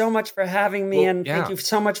you so much for having me, and thank you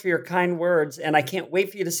so much for your kind words. And I can't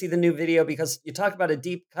wait for you to see the new video because you talk about a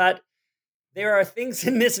deep cut. There are things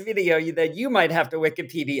in this video that you might have to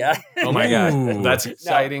Wikipedia. Oh my God. That's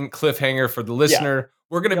exciting. No. Cliffhanger for the listener. Yeah.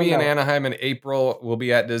 We're going to be in Anaheim in April. We'll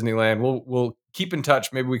be at Disneyland. We'll keep in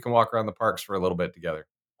touch. Maybe we can walk around the parks for a little bit together.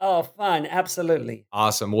 Oh, fun. Absolutely.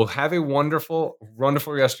 Awesome. Well, have a wonderful,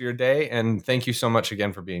 wonderful rest of your day. And thank you so much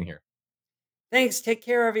again for being here. Thanks. Take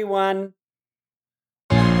care, everyone.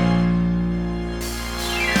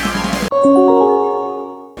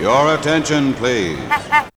 Your attention, please.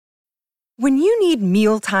 When you need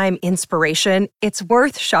mealtime inspiration, it's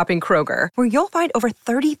worth shopping Kroger, where you'll find over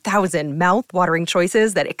 30,000 mouth-watering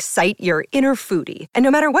choices that excite your inner foodie. And no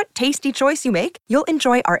matter what tasty choice you make, you'll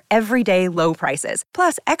enjoy our everyday low prices,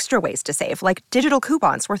 plus extra ways to save, like digital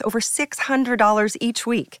coupons worth over $600 each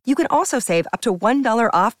week. You can also save up to $1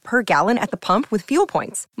 off per gallon at the pump with fuel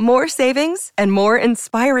points. More savings and more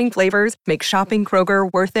inspiring flavors make shopping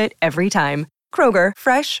Kroger worth it every time. Kroger,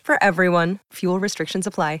 fresh for everyone. Fuel restrictions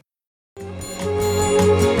apply.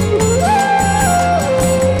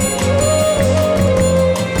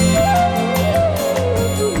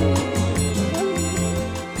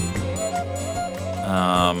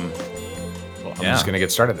 I'm just going to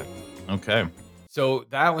get started then. Okay. So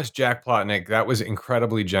that was Jack Plotnick. That was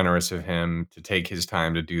incredibly generous of him to take his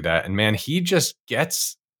time to do that. And man, he just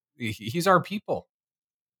gets, he's our people.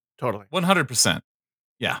 Totally. 100%.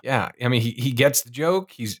 Yeah. Yeah. I mean, he gets the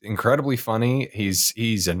joke. He's incredibly funny.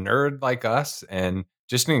 He's a nerd like us and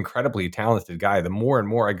just an incredibly talented guy. The more and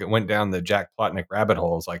more I went down the Jack Plotnick rabbit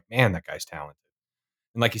hole, it's like, man, that guy's talented.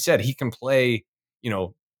 And like you said, he can play,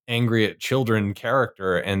 angry at children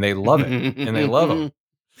character and they love it and they love him.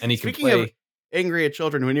 And he can play of angry at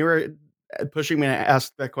children. When you were pushing me to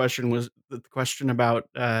ask that question, was the question about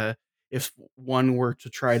if one were to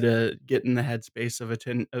try to get in the headspace of a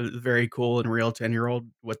very cool and real 10-year-old,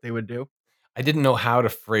 what they would do? I didn't know how to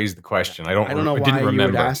phrase the question. I don't know why didn't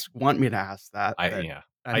remember. You would want me to ask that. I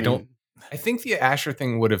think the Asher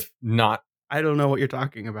thing would have not. I don't know what you're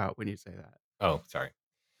talking about when you say that. Oh, sorry.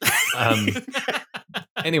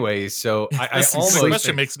 Anyway, so I almost. The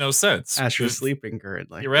question makes no sense. Asher's sleeping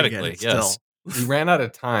currently. Theoretically, yes. We ran out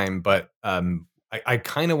of time, but I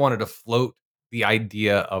kind of wanted to float the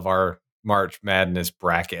idea of our March Madness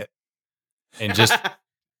bracket and just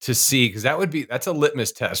to see, because that's a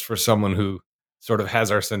litmus test for someone who sort of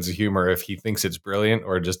has our sense of humor, if he thinks it's brilliant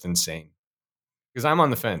or just insane. Because I'm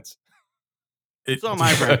on the fence. It's on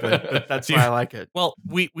my bracket, but that's why I like it. Well,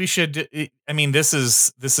 we should. I mean, this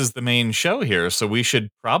is the main show here, so we should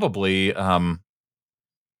probably tell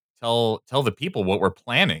the people what we're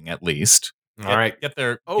planning at least. All right, give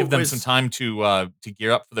them some time to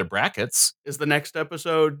gear up for their brackets. Is the next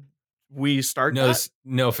episode we start?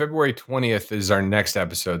 No, February 20th is our next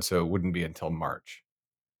episode, so it wouldn't be until March.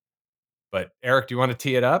 But Eric, do you want to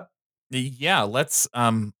tee it up? Yeah, let's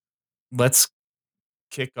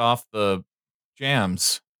kick off the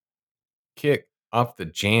jams. Kick off the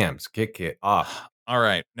jams. Kick it off. All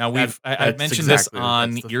right. Now I've mentioned this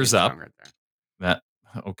on Ears Up. Right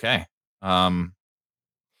okay.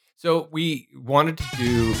 So we wanted to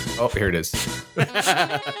do. Oh, here it is.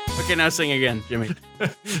 Okay, now sing again, Jimmy.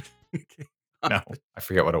 No, I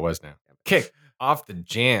forget what it was now. Kick off the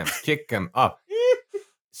jams. Kick them up.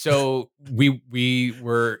 So we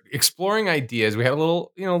were exploring ideas. We had a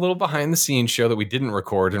little behind the scenes show that we didn't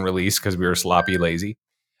record and release because we were sloppy, lazy.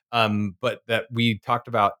 But that we talked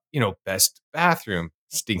about, best bathroom,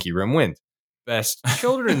 stinky room wins. Best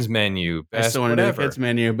children's menu, best I still want to do the kids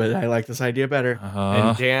menu, but I like this idea better.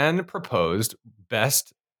 And Dan proposed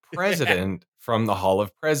best president from the Hall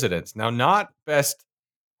of Presidents. Now, not best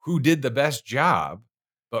who did the best job,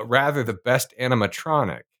 but rather the best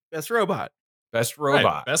animatronic. Best robot. Best robot.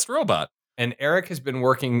 Right, best robot. And Eric has been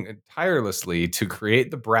working tirelessly to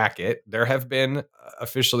create the bracket. There have been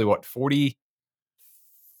officially, 44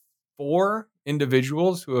 4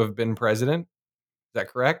 individuals who have been president. Is that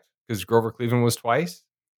correct? Because Grover Cleveland was twice.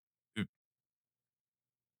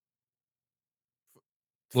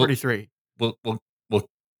 43. We'll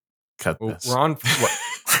cut this. We're on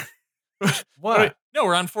what? What? No,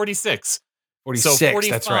 we're on 46. 46. So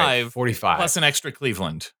 45, that's right. 45 plus an extra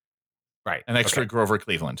Cleveland. Right. An extra Grover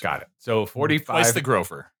Cleveland. Got it. So 45 twice the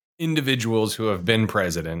Grover individuals who have been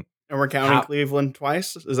president. And we're counting Cleveland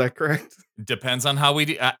twice. Is that correct? Depends on how we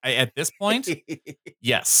do. At this point,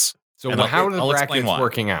 yes. So how are the brackets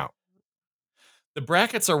working out? The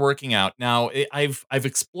brackets are working out. Now, I've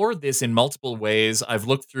explored this in multiple ways. I've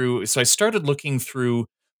looked through. So I started looking through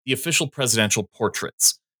the official presidential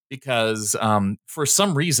portraits because for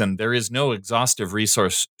some reason there is no exhaustive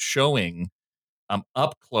resource showing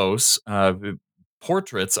up close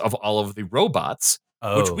portraits of all of the robots,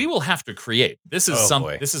 which we will have to create. This is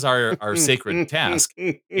This is our sacred task: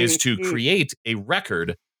 is to create a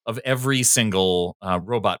record of every single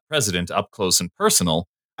robot president up close and personal.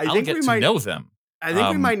 I'll get to know them. I think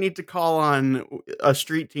we might need to call on a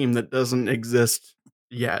street team that doesn't exist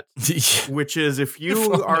yet, which is if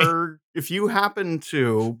you happen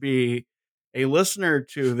to be a listener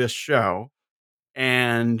to this show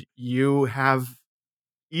and you have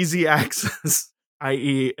easy access,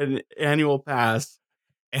 i.e. an annual pass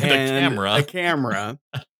and a camera,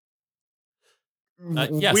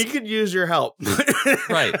 yes. we could use your help.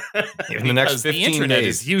 Right. In the next 15 the internet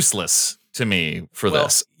days. is useless to me for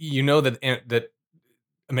this. You know that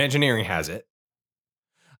Imagineering has it.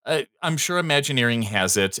 I'm sure Imagineering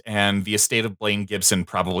has it, and the estate of Blaine Gibson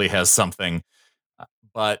probably has something.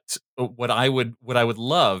 But what I would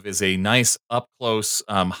love is a nice up close,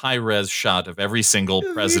 high res shot of every single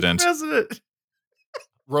president.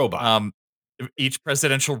 Robot. Each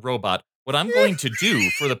presidential robot. What I'm going to do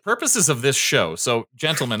for the purposes of this show. So,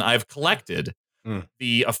 gentlemen, I've collected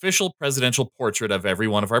the official presidential portrait of every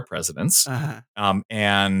one of our presidents,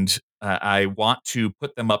 and I want to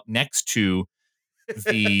put them up next to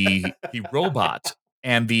the robot.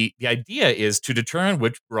 And the idea is to determine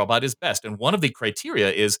which robot is best. And one of the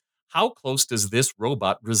criteria is how close does this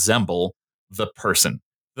robot resemble the person,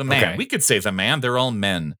 the man? Okay. We could say the man. They're all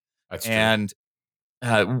men. That's true. And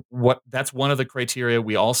that's one of the criteria.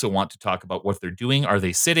 We also want to talk about what they're doing. Are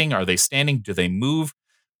they sitting? Are they standing? Do they move?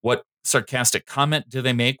 What sarcastic comment do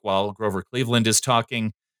they make while Grover Cleveland is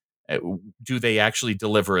talking? Do they actually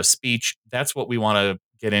deliver a speech? That's what we want to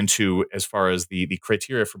get into as far as the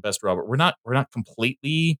criteria for best robot. We're not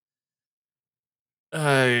completely.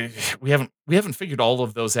 We haven't figured all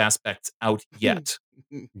of those aspects out yet.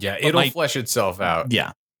 Yeah, it'll flesh itself out.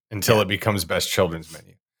 Yeah, until it becomes best children's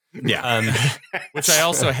menu. Yeah, which I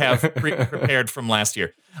also have prepared from last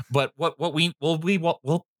year. But we will be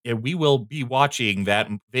watching that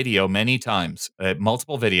video many times,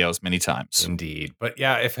 multiple videos many times. Indeed. But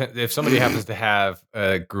yeah, if somebody happens to have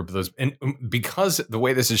a group of those, and because the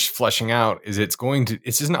way this is fleshing out is it's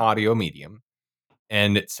just an audio medium,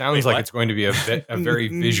 and it sounds like it's going to be a very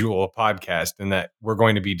visual podcast, and that we're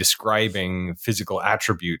going to be describing physical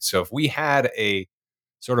attributes. So if we had a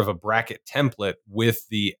sort of a bracket template with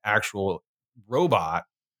the actual robot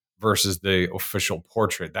versus the official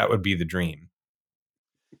portrait, that would be the dream.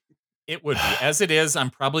 It would be. As it is,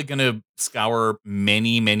 I'm probably going to scour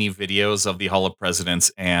many, many videos of the Hall of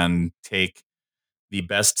Presidents and take the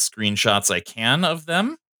best screenshots I can of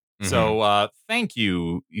them. Mm-hmm. So thank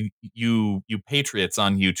you patriots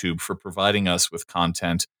on YouTube for providing us with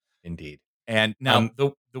content. Indeed. And now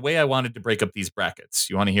the way I wanted to break up these brackets,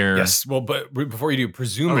 you want to hear? Yes. Well, but before you do,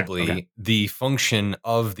 presumably the function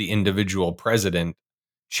of the individual president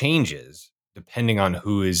changes depending on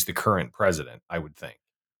who is the current president, I would think.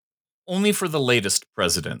 Only for the latest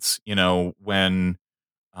presidents, when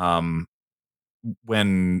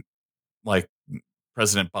like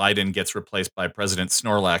President Biden gets replaced by President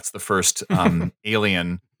Snorlax, the first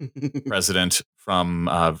alien president from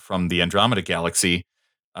the Andromeda Galaxy,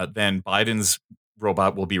 then Biden's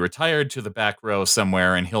robot will be retired to the back row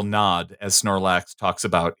somewhere, and he'll nod as Snorlax talks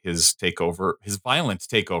about his violent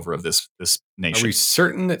takeover of this nation. Are we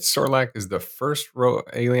certain that Snorlax is the first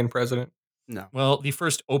alien president? No. Well, the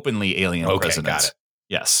first openly alien president. Got it.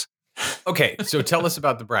 Yes. Okay, so tell us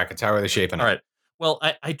about the brackets. How are they shaping up? All right. Well,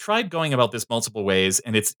 I tried going about this multiple ways,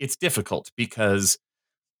 and it's difficult because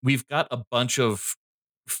we've got a bunch of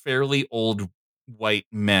fairly old white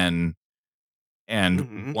men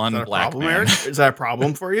and one black man. Is that a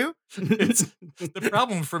problem for you? The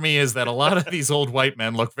problem for me is that a lot of these old white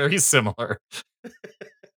men look very similar.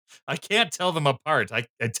 I can't tell them apart. I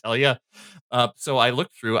tell you. So I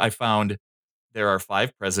looked through. I found there are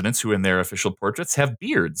 5 presidents who, in their official portraits, have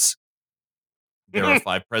beards. There are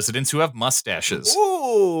 5 presidents who have mustaches.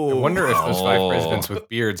 Ooh. I wonder if those 5 Oh. presidents with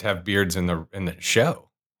beards have beards in the show.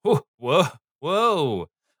 Whoa.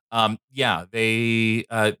 Yeah, they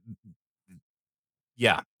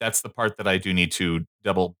yeah, that's the part that I do need to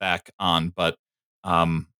double back on, but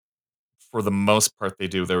for the most part they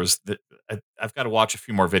do. I've got to watch a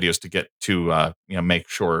few more videos to get to make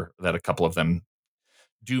sure that a couple of them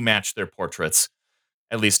do match their portraits,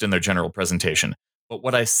 at least in their general presentation. But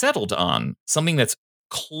what I settled on, something that's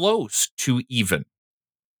close to even.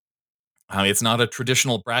 It's not a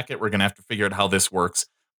traditional bracket. We're going to have to figure out how this works.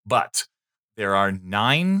 But there are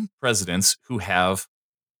 9 presidents who have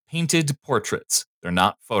painted portraits. They're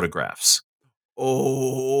not photographs.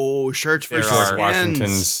 Oh, shirts for George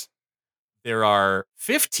Washington's. There are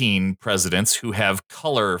 15 presidents who have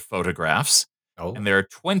color photographs. Oh. And there are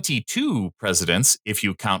 22 presidents, if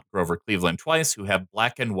you count Grover Cleveland twice, who have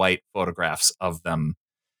black and white photographs of them.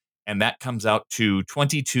 And that comes out to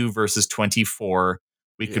 22 versus 24.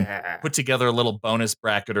 We can put together a little bonus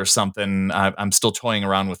bracket or something. I'm still toying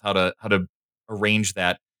around with how to arrange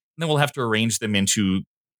that. And then we'll have to arrange them into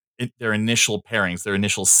their initial pairings, their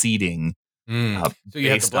initial seeding. So you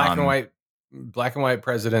have the black and white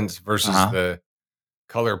presidents versus the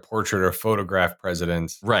color portrait or photograph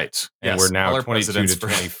presidents. Right. And we're now 22 to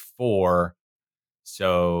 24.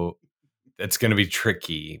 So that's going to be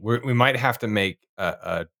tricky. We might have to make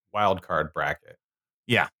a wild card bracket.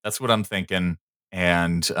 Yeah, that's what I'm thinking.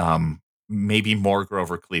 And maybe more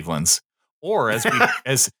Grover Clevelands. Or as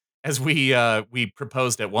we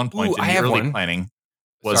proposed at one point in the early planning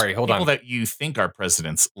was people that you think are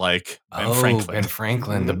presidents, like Ben Franklin. Ben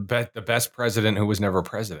Franklin, the best president who was never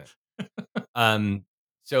president.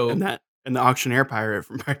 So and the auctioneer pirate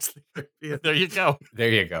from Pirates of the Caribbean. There you go. There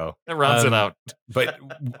you go. That rounds it out. But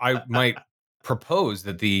I might propose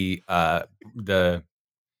that the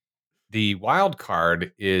wild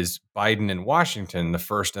card is Biden and Washington, the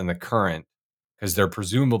first and the current, because they're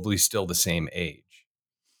presumably still the same age.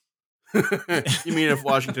 You mean if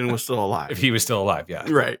Washington was still alive? If he was still alive, yeah.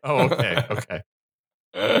 Right. Oh, okay.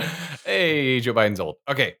 Hey, Joe Biden's old.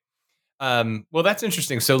 Okay. Well, that's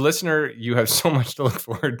interesting. So, listener, you have so much to look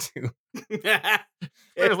forward to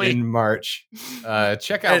in March.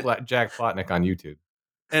 Check out Jack Plotnick on YouTube.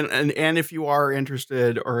 And if you are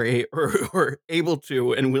interested or able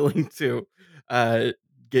to and willing to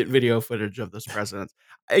get video footage of this president,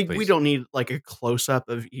 we don't need like a close up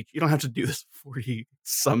of each. You don't have to do this 40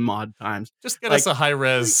 some odd times. Just get us a high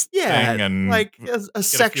res thing and like a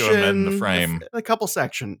section, a few of them in the frame, a couple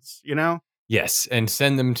sections, Yes, and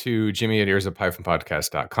send them to Jimmy at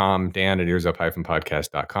earsup-podcast.com, Dan at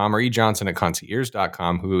earsup-podcast.com, or E. Johnson at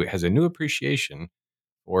concierge.com, who has a new appreciation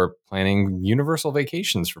for planning universal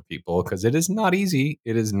vacations for people, because it is not easy.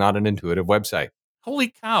 It is not an intuitive website.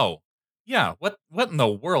 Holy cow. Yeah, what in the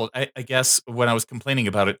world? I guess when I was complaining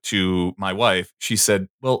about it to my wife, she said,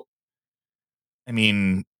 well, I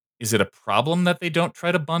mean, is it a problem that they don't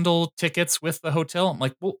try to bundle tickets with the hotel? I'm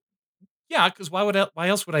like, well, yeah, because why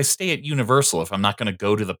else would I stay at Universal if I'm not going to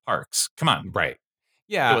go to the parks? Come on. Right.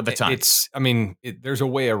 Yeah. At the time. There's a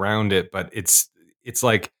way around it, but it's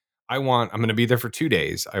like, I'm going to be there for 2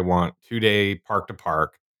 days. I want 2-day park to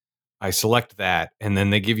park. I select that, and then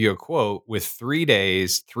they give you a quote with 3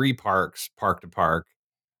 days, 3 parks, park to park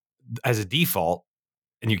as a default,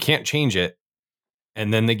 and you can't change it.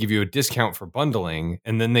 And then they give you a discount for bundling,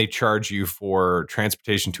 and then they charge you for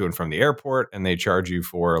transportation to and from the airport, and they charge you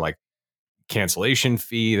for like cancellation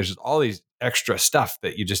fee. There's just all these extra stuff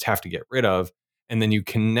that you just have to get rid of. And then you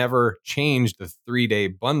can never change the 3-day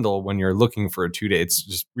bundle when you're looking for a 2-day. It's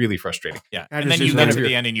just really frustrating. Yeah. And then you get to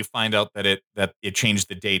the end and you find out that it changed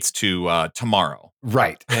the dates to tomorrow.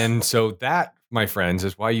 Right. And so that, my friends,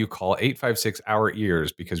 is why you call 856 Our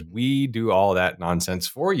Ears, because we do all that nonsense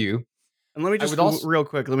for you. And let me just real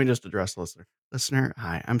quick, let me just address the listener. Listener,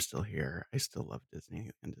 hi, I'm still here. I still love Disney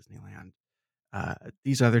and Disneyland.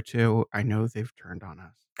 These other two, I know they've turned on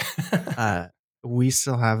us. We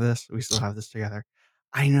still have this. We still have this together.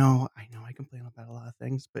 I know I complain about a lot of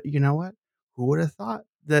things, but you know what? Who would have thought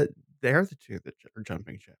that they're the two that are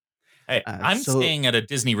jumping ship? Hey, I'm staying at a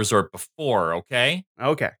Disney resort before, okay?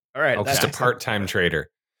 Okay. All right. Just a part-time trader.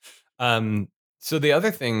 So the other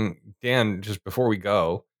thing, Dan, just before we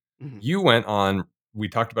go, you went on, we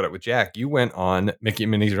talked about it with Jack, you went on Mickey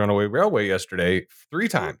and Minnie's Runaway Railway yesterday 3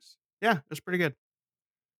 times. Yeah, it was pretty good.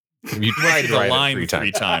 You tried to ride it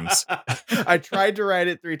 3 times. I tried to ride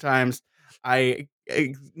it 3 times. I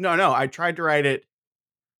tried to ride it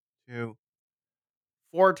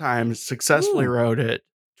 4 times, successfully rode it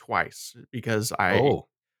twice because I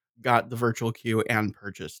got the virtual queue and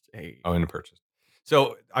purchased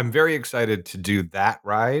So I'm very excited to do that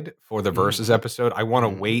ride for the Versus episode. I want to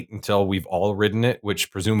wait until we've all ridden it,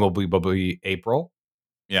 which presumably will be April.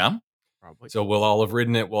 Yeah. Probably. So we'll all have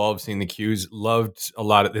ridden it. We'll all have seen the cues. Loved a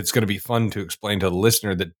lot of it's going to be fun to explain to the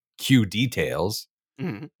listener the cue details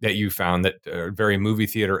that you found that are very movie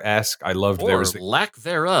theater-esque. I loved there was lack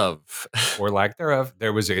thereof. or lack thereof.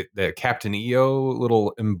 There was the Captain EO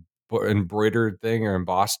little embroidered thing or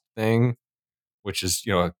embossed thing, which is,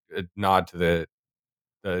 you know, a nod to the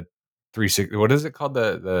 360. What is it called?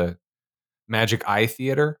 The Magic Eye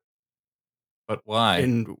Theater. But why?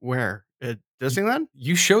 And where? At Disneyland?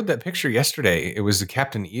 You showed that picture yesterday. It was the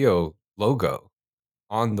Captain EO logo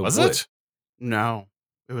on the Was wood. it? No,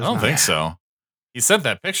 it was I don't not. think so. He sent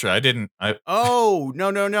that picture. I didn't. Oh, no.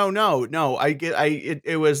 It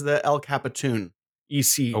was the El Capitan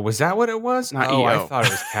EC. Oh, was that what it was? Not oh, EO. I thought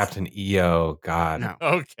it was Captain EO. God. No.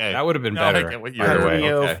 Okay. That would have been Now I better. get what By the you're- way.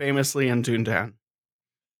 EO Okay. famously in Toontown.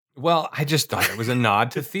 Well, I just thought it was a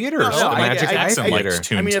nod to theaters. No, the I Magic get- Eye Jackson likes Theater.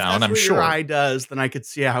 Toontown, I mean, if that's I'm what sure. your eye does, then I could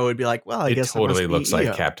see how it would be like, well, I It guess totally it must looks be like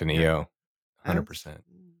EO. Captain EO. 100%.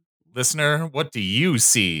 Listener, what do you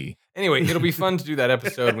see? Anyway, it'll be fun to do that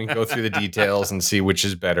episode. We can go through the details and see which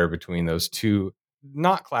is better between those two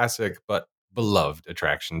not classic but beloved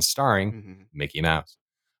attractions starring Mickey Mouse.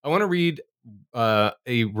 I want to read a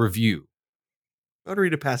review. I want to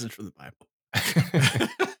read a passage from the Bible.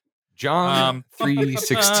 John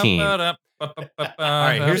 3:16. All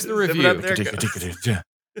right, here's the Zip it review. up there, go.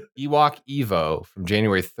 Ewok Evo from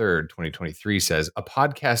January 3rd, 2023 says, a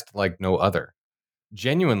podcast like no other.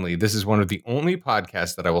 Genuinely, this is one of the only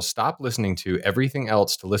podcasts that I will stop listening to everything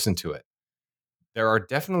else to listen to it. There are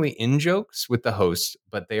definitely in-jokes with the hosts,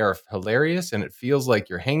 but they are hilarious and it feels like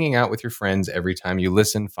you're hanging out with your friends every time you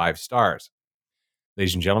listen. 5 stars.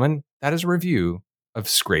 Ladies and gentlemen, that is a review of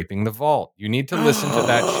Scraping the Vault. You need to listen to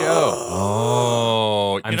that show.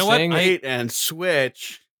 Oh, you I'm know what? saying Bait and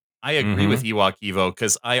switch. I agree with Ewok Evo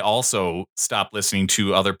because I also stopped listening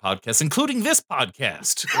to other podcasts, including this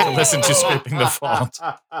podcast, to listen to Scraping the Vault.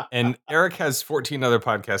 And Eric has 14 other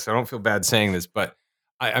podcasts. So I don't feel bad saying this, but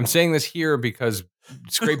I'm saying this here because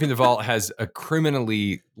Scraping the Vault has a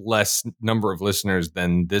criminally less number of listeners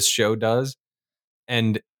than this show does.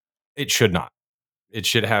 And it should not. It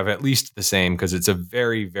should have at least the same because it's a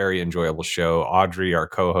very, very enjoyable show. Audrey, our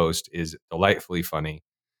co-host, is delightfully funny.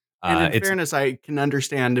 And in fairness, I can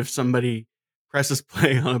understand if somebody presses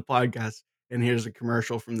play on a podcast and hears a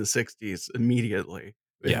commercial from the 60s immediately.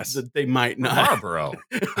 Yes. That they might not. Marlboro.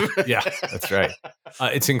 Yeah, that's right.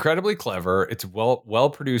 It's incredibly clever. It's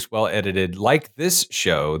well produced, well edited. Like this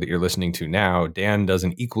show that you're listening to now, Dan does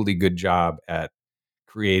an equally good job at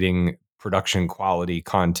creating production quality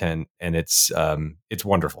content, and it's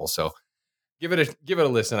wonderful. So give it a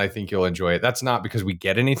listen. I think you'll enjoy it. That's not because we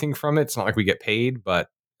get anything from it. It's not like we get paid, but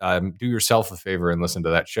do yourself a favor and listen to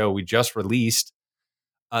that show. We just released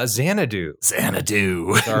Xanadu.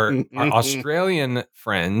 Xanadu. Our Australian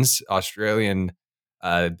friends,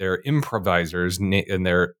 they're improvisers, and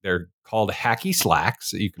they're called Hacky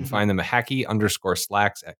Slacks. You can find them at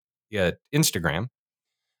hacky_slacks at Instagram.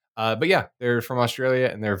 But yeah, they're from Australia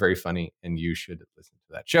and they're very funny, and you should listen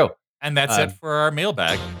to that show. And that's it for our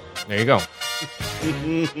mailbag. There you go.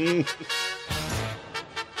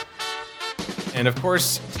 And of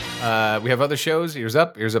course, we have other shows. Ears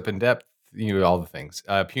Up in Depth, all the things.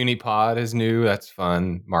 Puny Pod is new. That's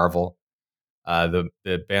fun. Marvel. The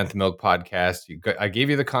Bantha Milk podcast. I gave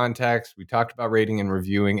you the contacts. We talked about rating and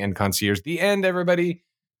reviewing and concierge. The end, everybody.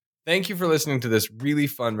 Thank you for listening to this really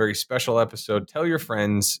fun, very special episode. Tell your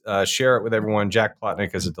friends. Share it with everyone. Jack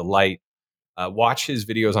Plotnick is a delight. Watch his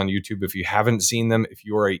videos on YouTube if you haven't seen them. If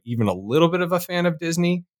you are even a little bit of a fan of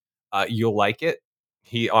Disney, you'll like it.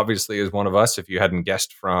 He obviously is one of us, if you hadn't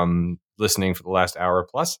guessed from listening for the last hour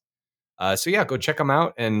plus. So yeah, go check them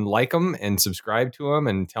out and like them and subscribe to them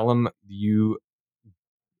and tell them you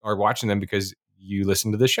are watching them because you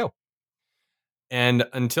listen to this show. And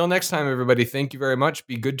until next time, everybody, thank you very much.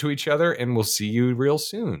 Be good to each other, and we'll see you real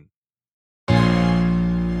soon.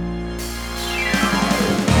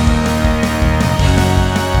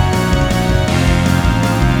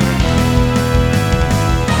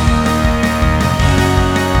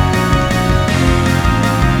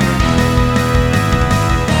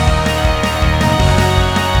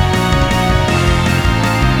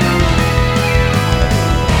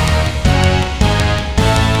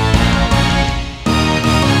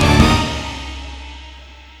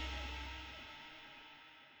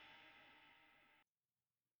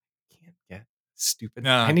 Stupid.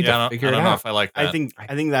 No, I need to figure it out. I don't know if I like that.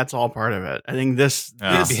 I think that's all part of it. I think this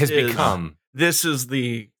has become. This is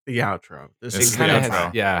the the outro. This This is is the the Kinda outro.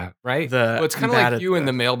 has, yeah, right. The Well, it's kind of bad like at you in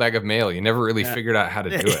the- the mailbag of mail. You never really Yeah. figured out how to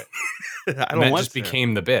do it. I And don't that want just to.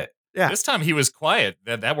 became the bit. Yeah. This time he was quiet.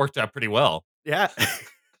 That worked out pretty well. Yeah.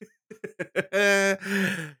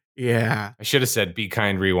 Yeah. I should have said "Be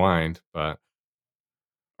kind, rewind," but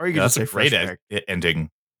Or you could Yeah, just that's say a great fresh take. ending.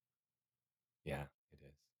 yeah, it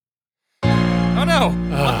is. Oh no!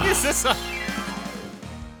 What is this?